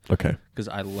 Okay. Because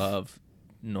I love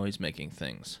noise-making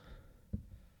things.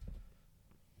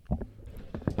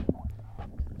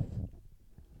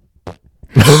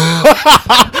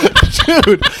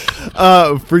 Dude,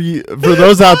 for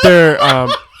those out there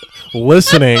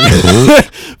listening,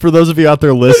 for those of you out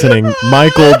there listening,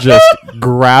 Michael just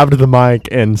grabbed the mic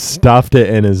and stuffed it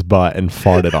in his butt and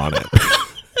farted on it.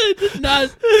 I did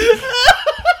not.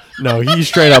 No, he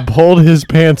straight up pulled his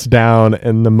pants down,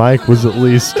 and the mic was in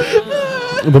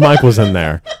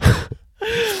there.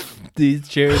 These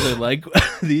chairs are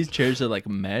like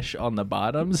mesh on the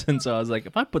bottoms, and so I was like,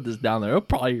 if I put this down there, I'll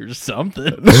probably hear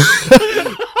something.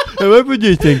 If I put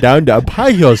this thing down, I'll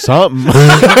probably hear something.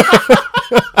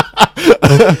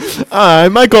 Hi,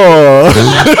 Michael.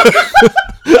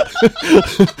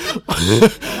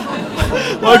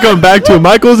 Welcome back to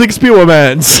Michael's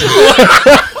Experiments.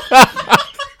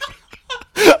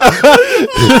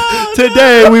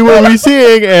 Today we will be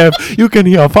seeing if you can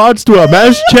hear farts to a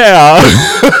mesh chair.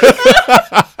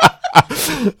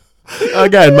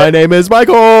 Again, my name is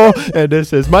Michael, and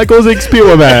this is Michael's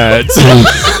Experiments.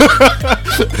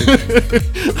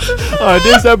 On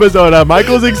this episode of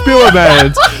Michael's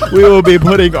Experiments, we will be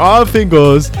putting our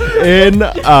fingers in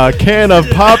a can of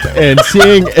pop and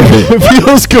seeing if it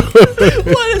feels good.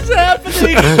 What is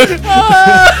happening?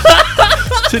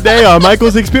 Today on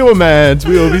Michael's Experiments,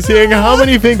 we will be seeing how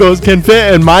many fingers can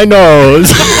fit in my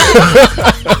nose.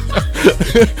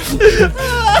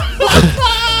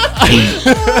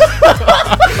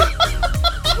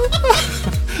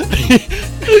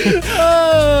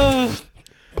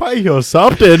 Probably hear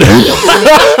something.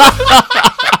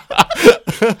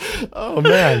 Oh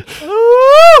man,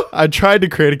 I tried to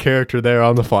create a character there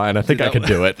on the fly, and I think I could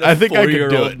do it. I think I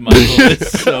could do it. Michael is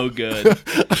so good.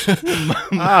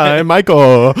 Hi,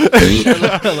 Michael.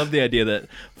 I love the idea that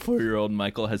 4-year-old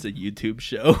Michael has a YouTube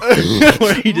show.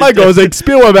 Where he just Michael's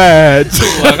Experiments.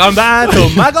 Welcome back to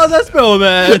Michael's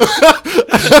Experiments.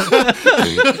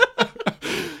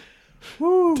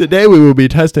 Today we will be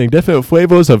testing different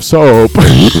flavors of soap.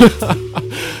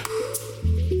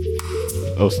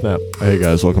 Oh snap! Hey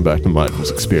guys, welcome back to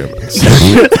Michael's Experiments.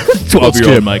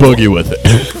 12-year-old Michael. Boogie with it.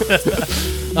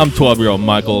 I'm 12-year-old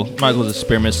Michael. Michael's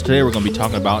Experiments. Today we're going to be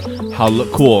talking about how to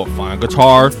look cool. Find a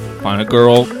guitar, find a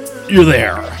girl, you're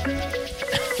there.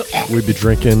 We'd be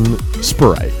drinking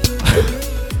Sprite.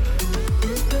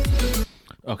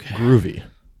 Okay. Groovy.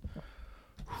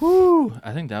 Whew.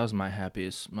 I think that was my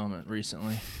happiest moment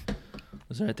recently.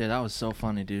 Was right there. That was so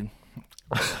funny, dude.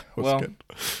 Well, good.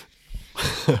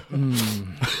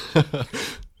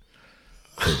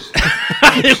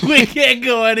 We can't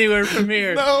go anywhere from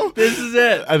here. No. This is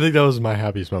it. I think that was my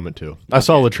happiest moment too. I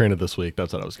saw Latrina this week.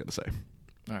 That's what I was going to say.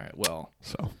 All right, well.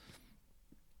 So.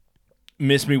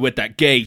 Miss me with that gay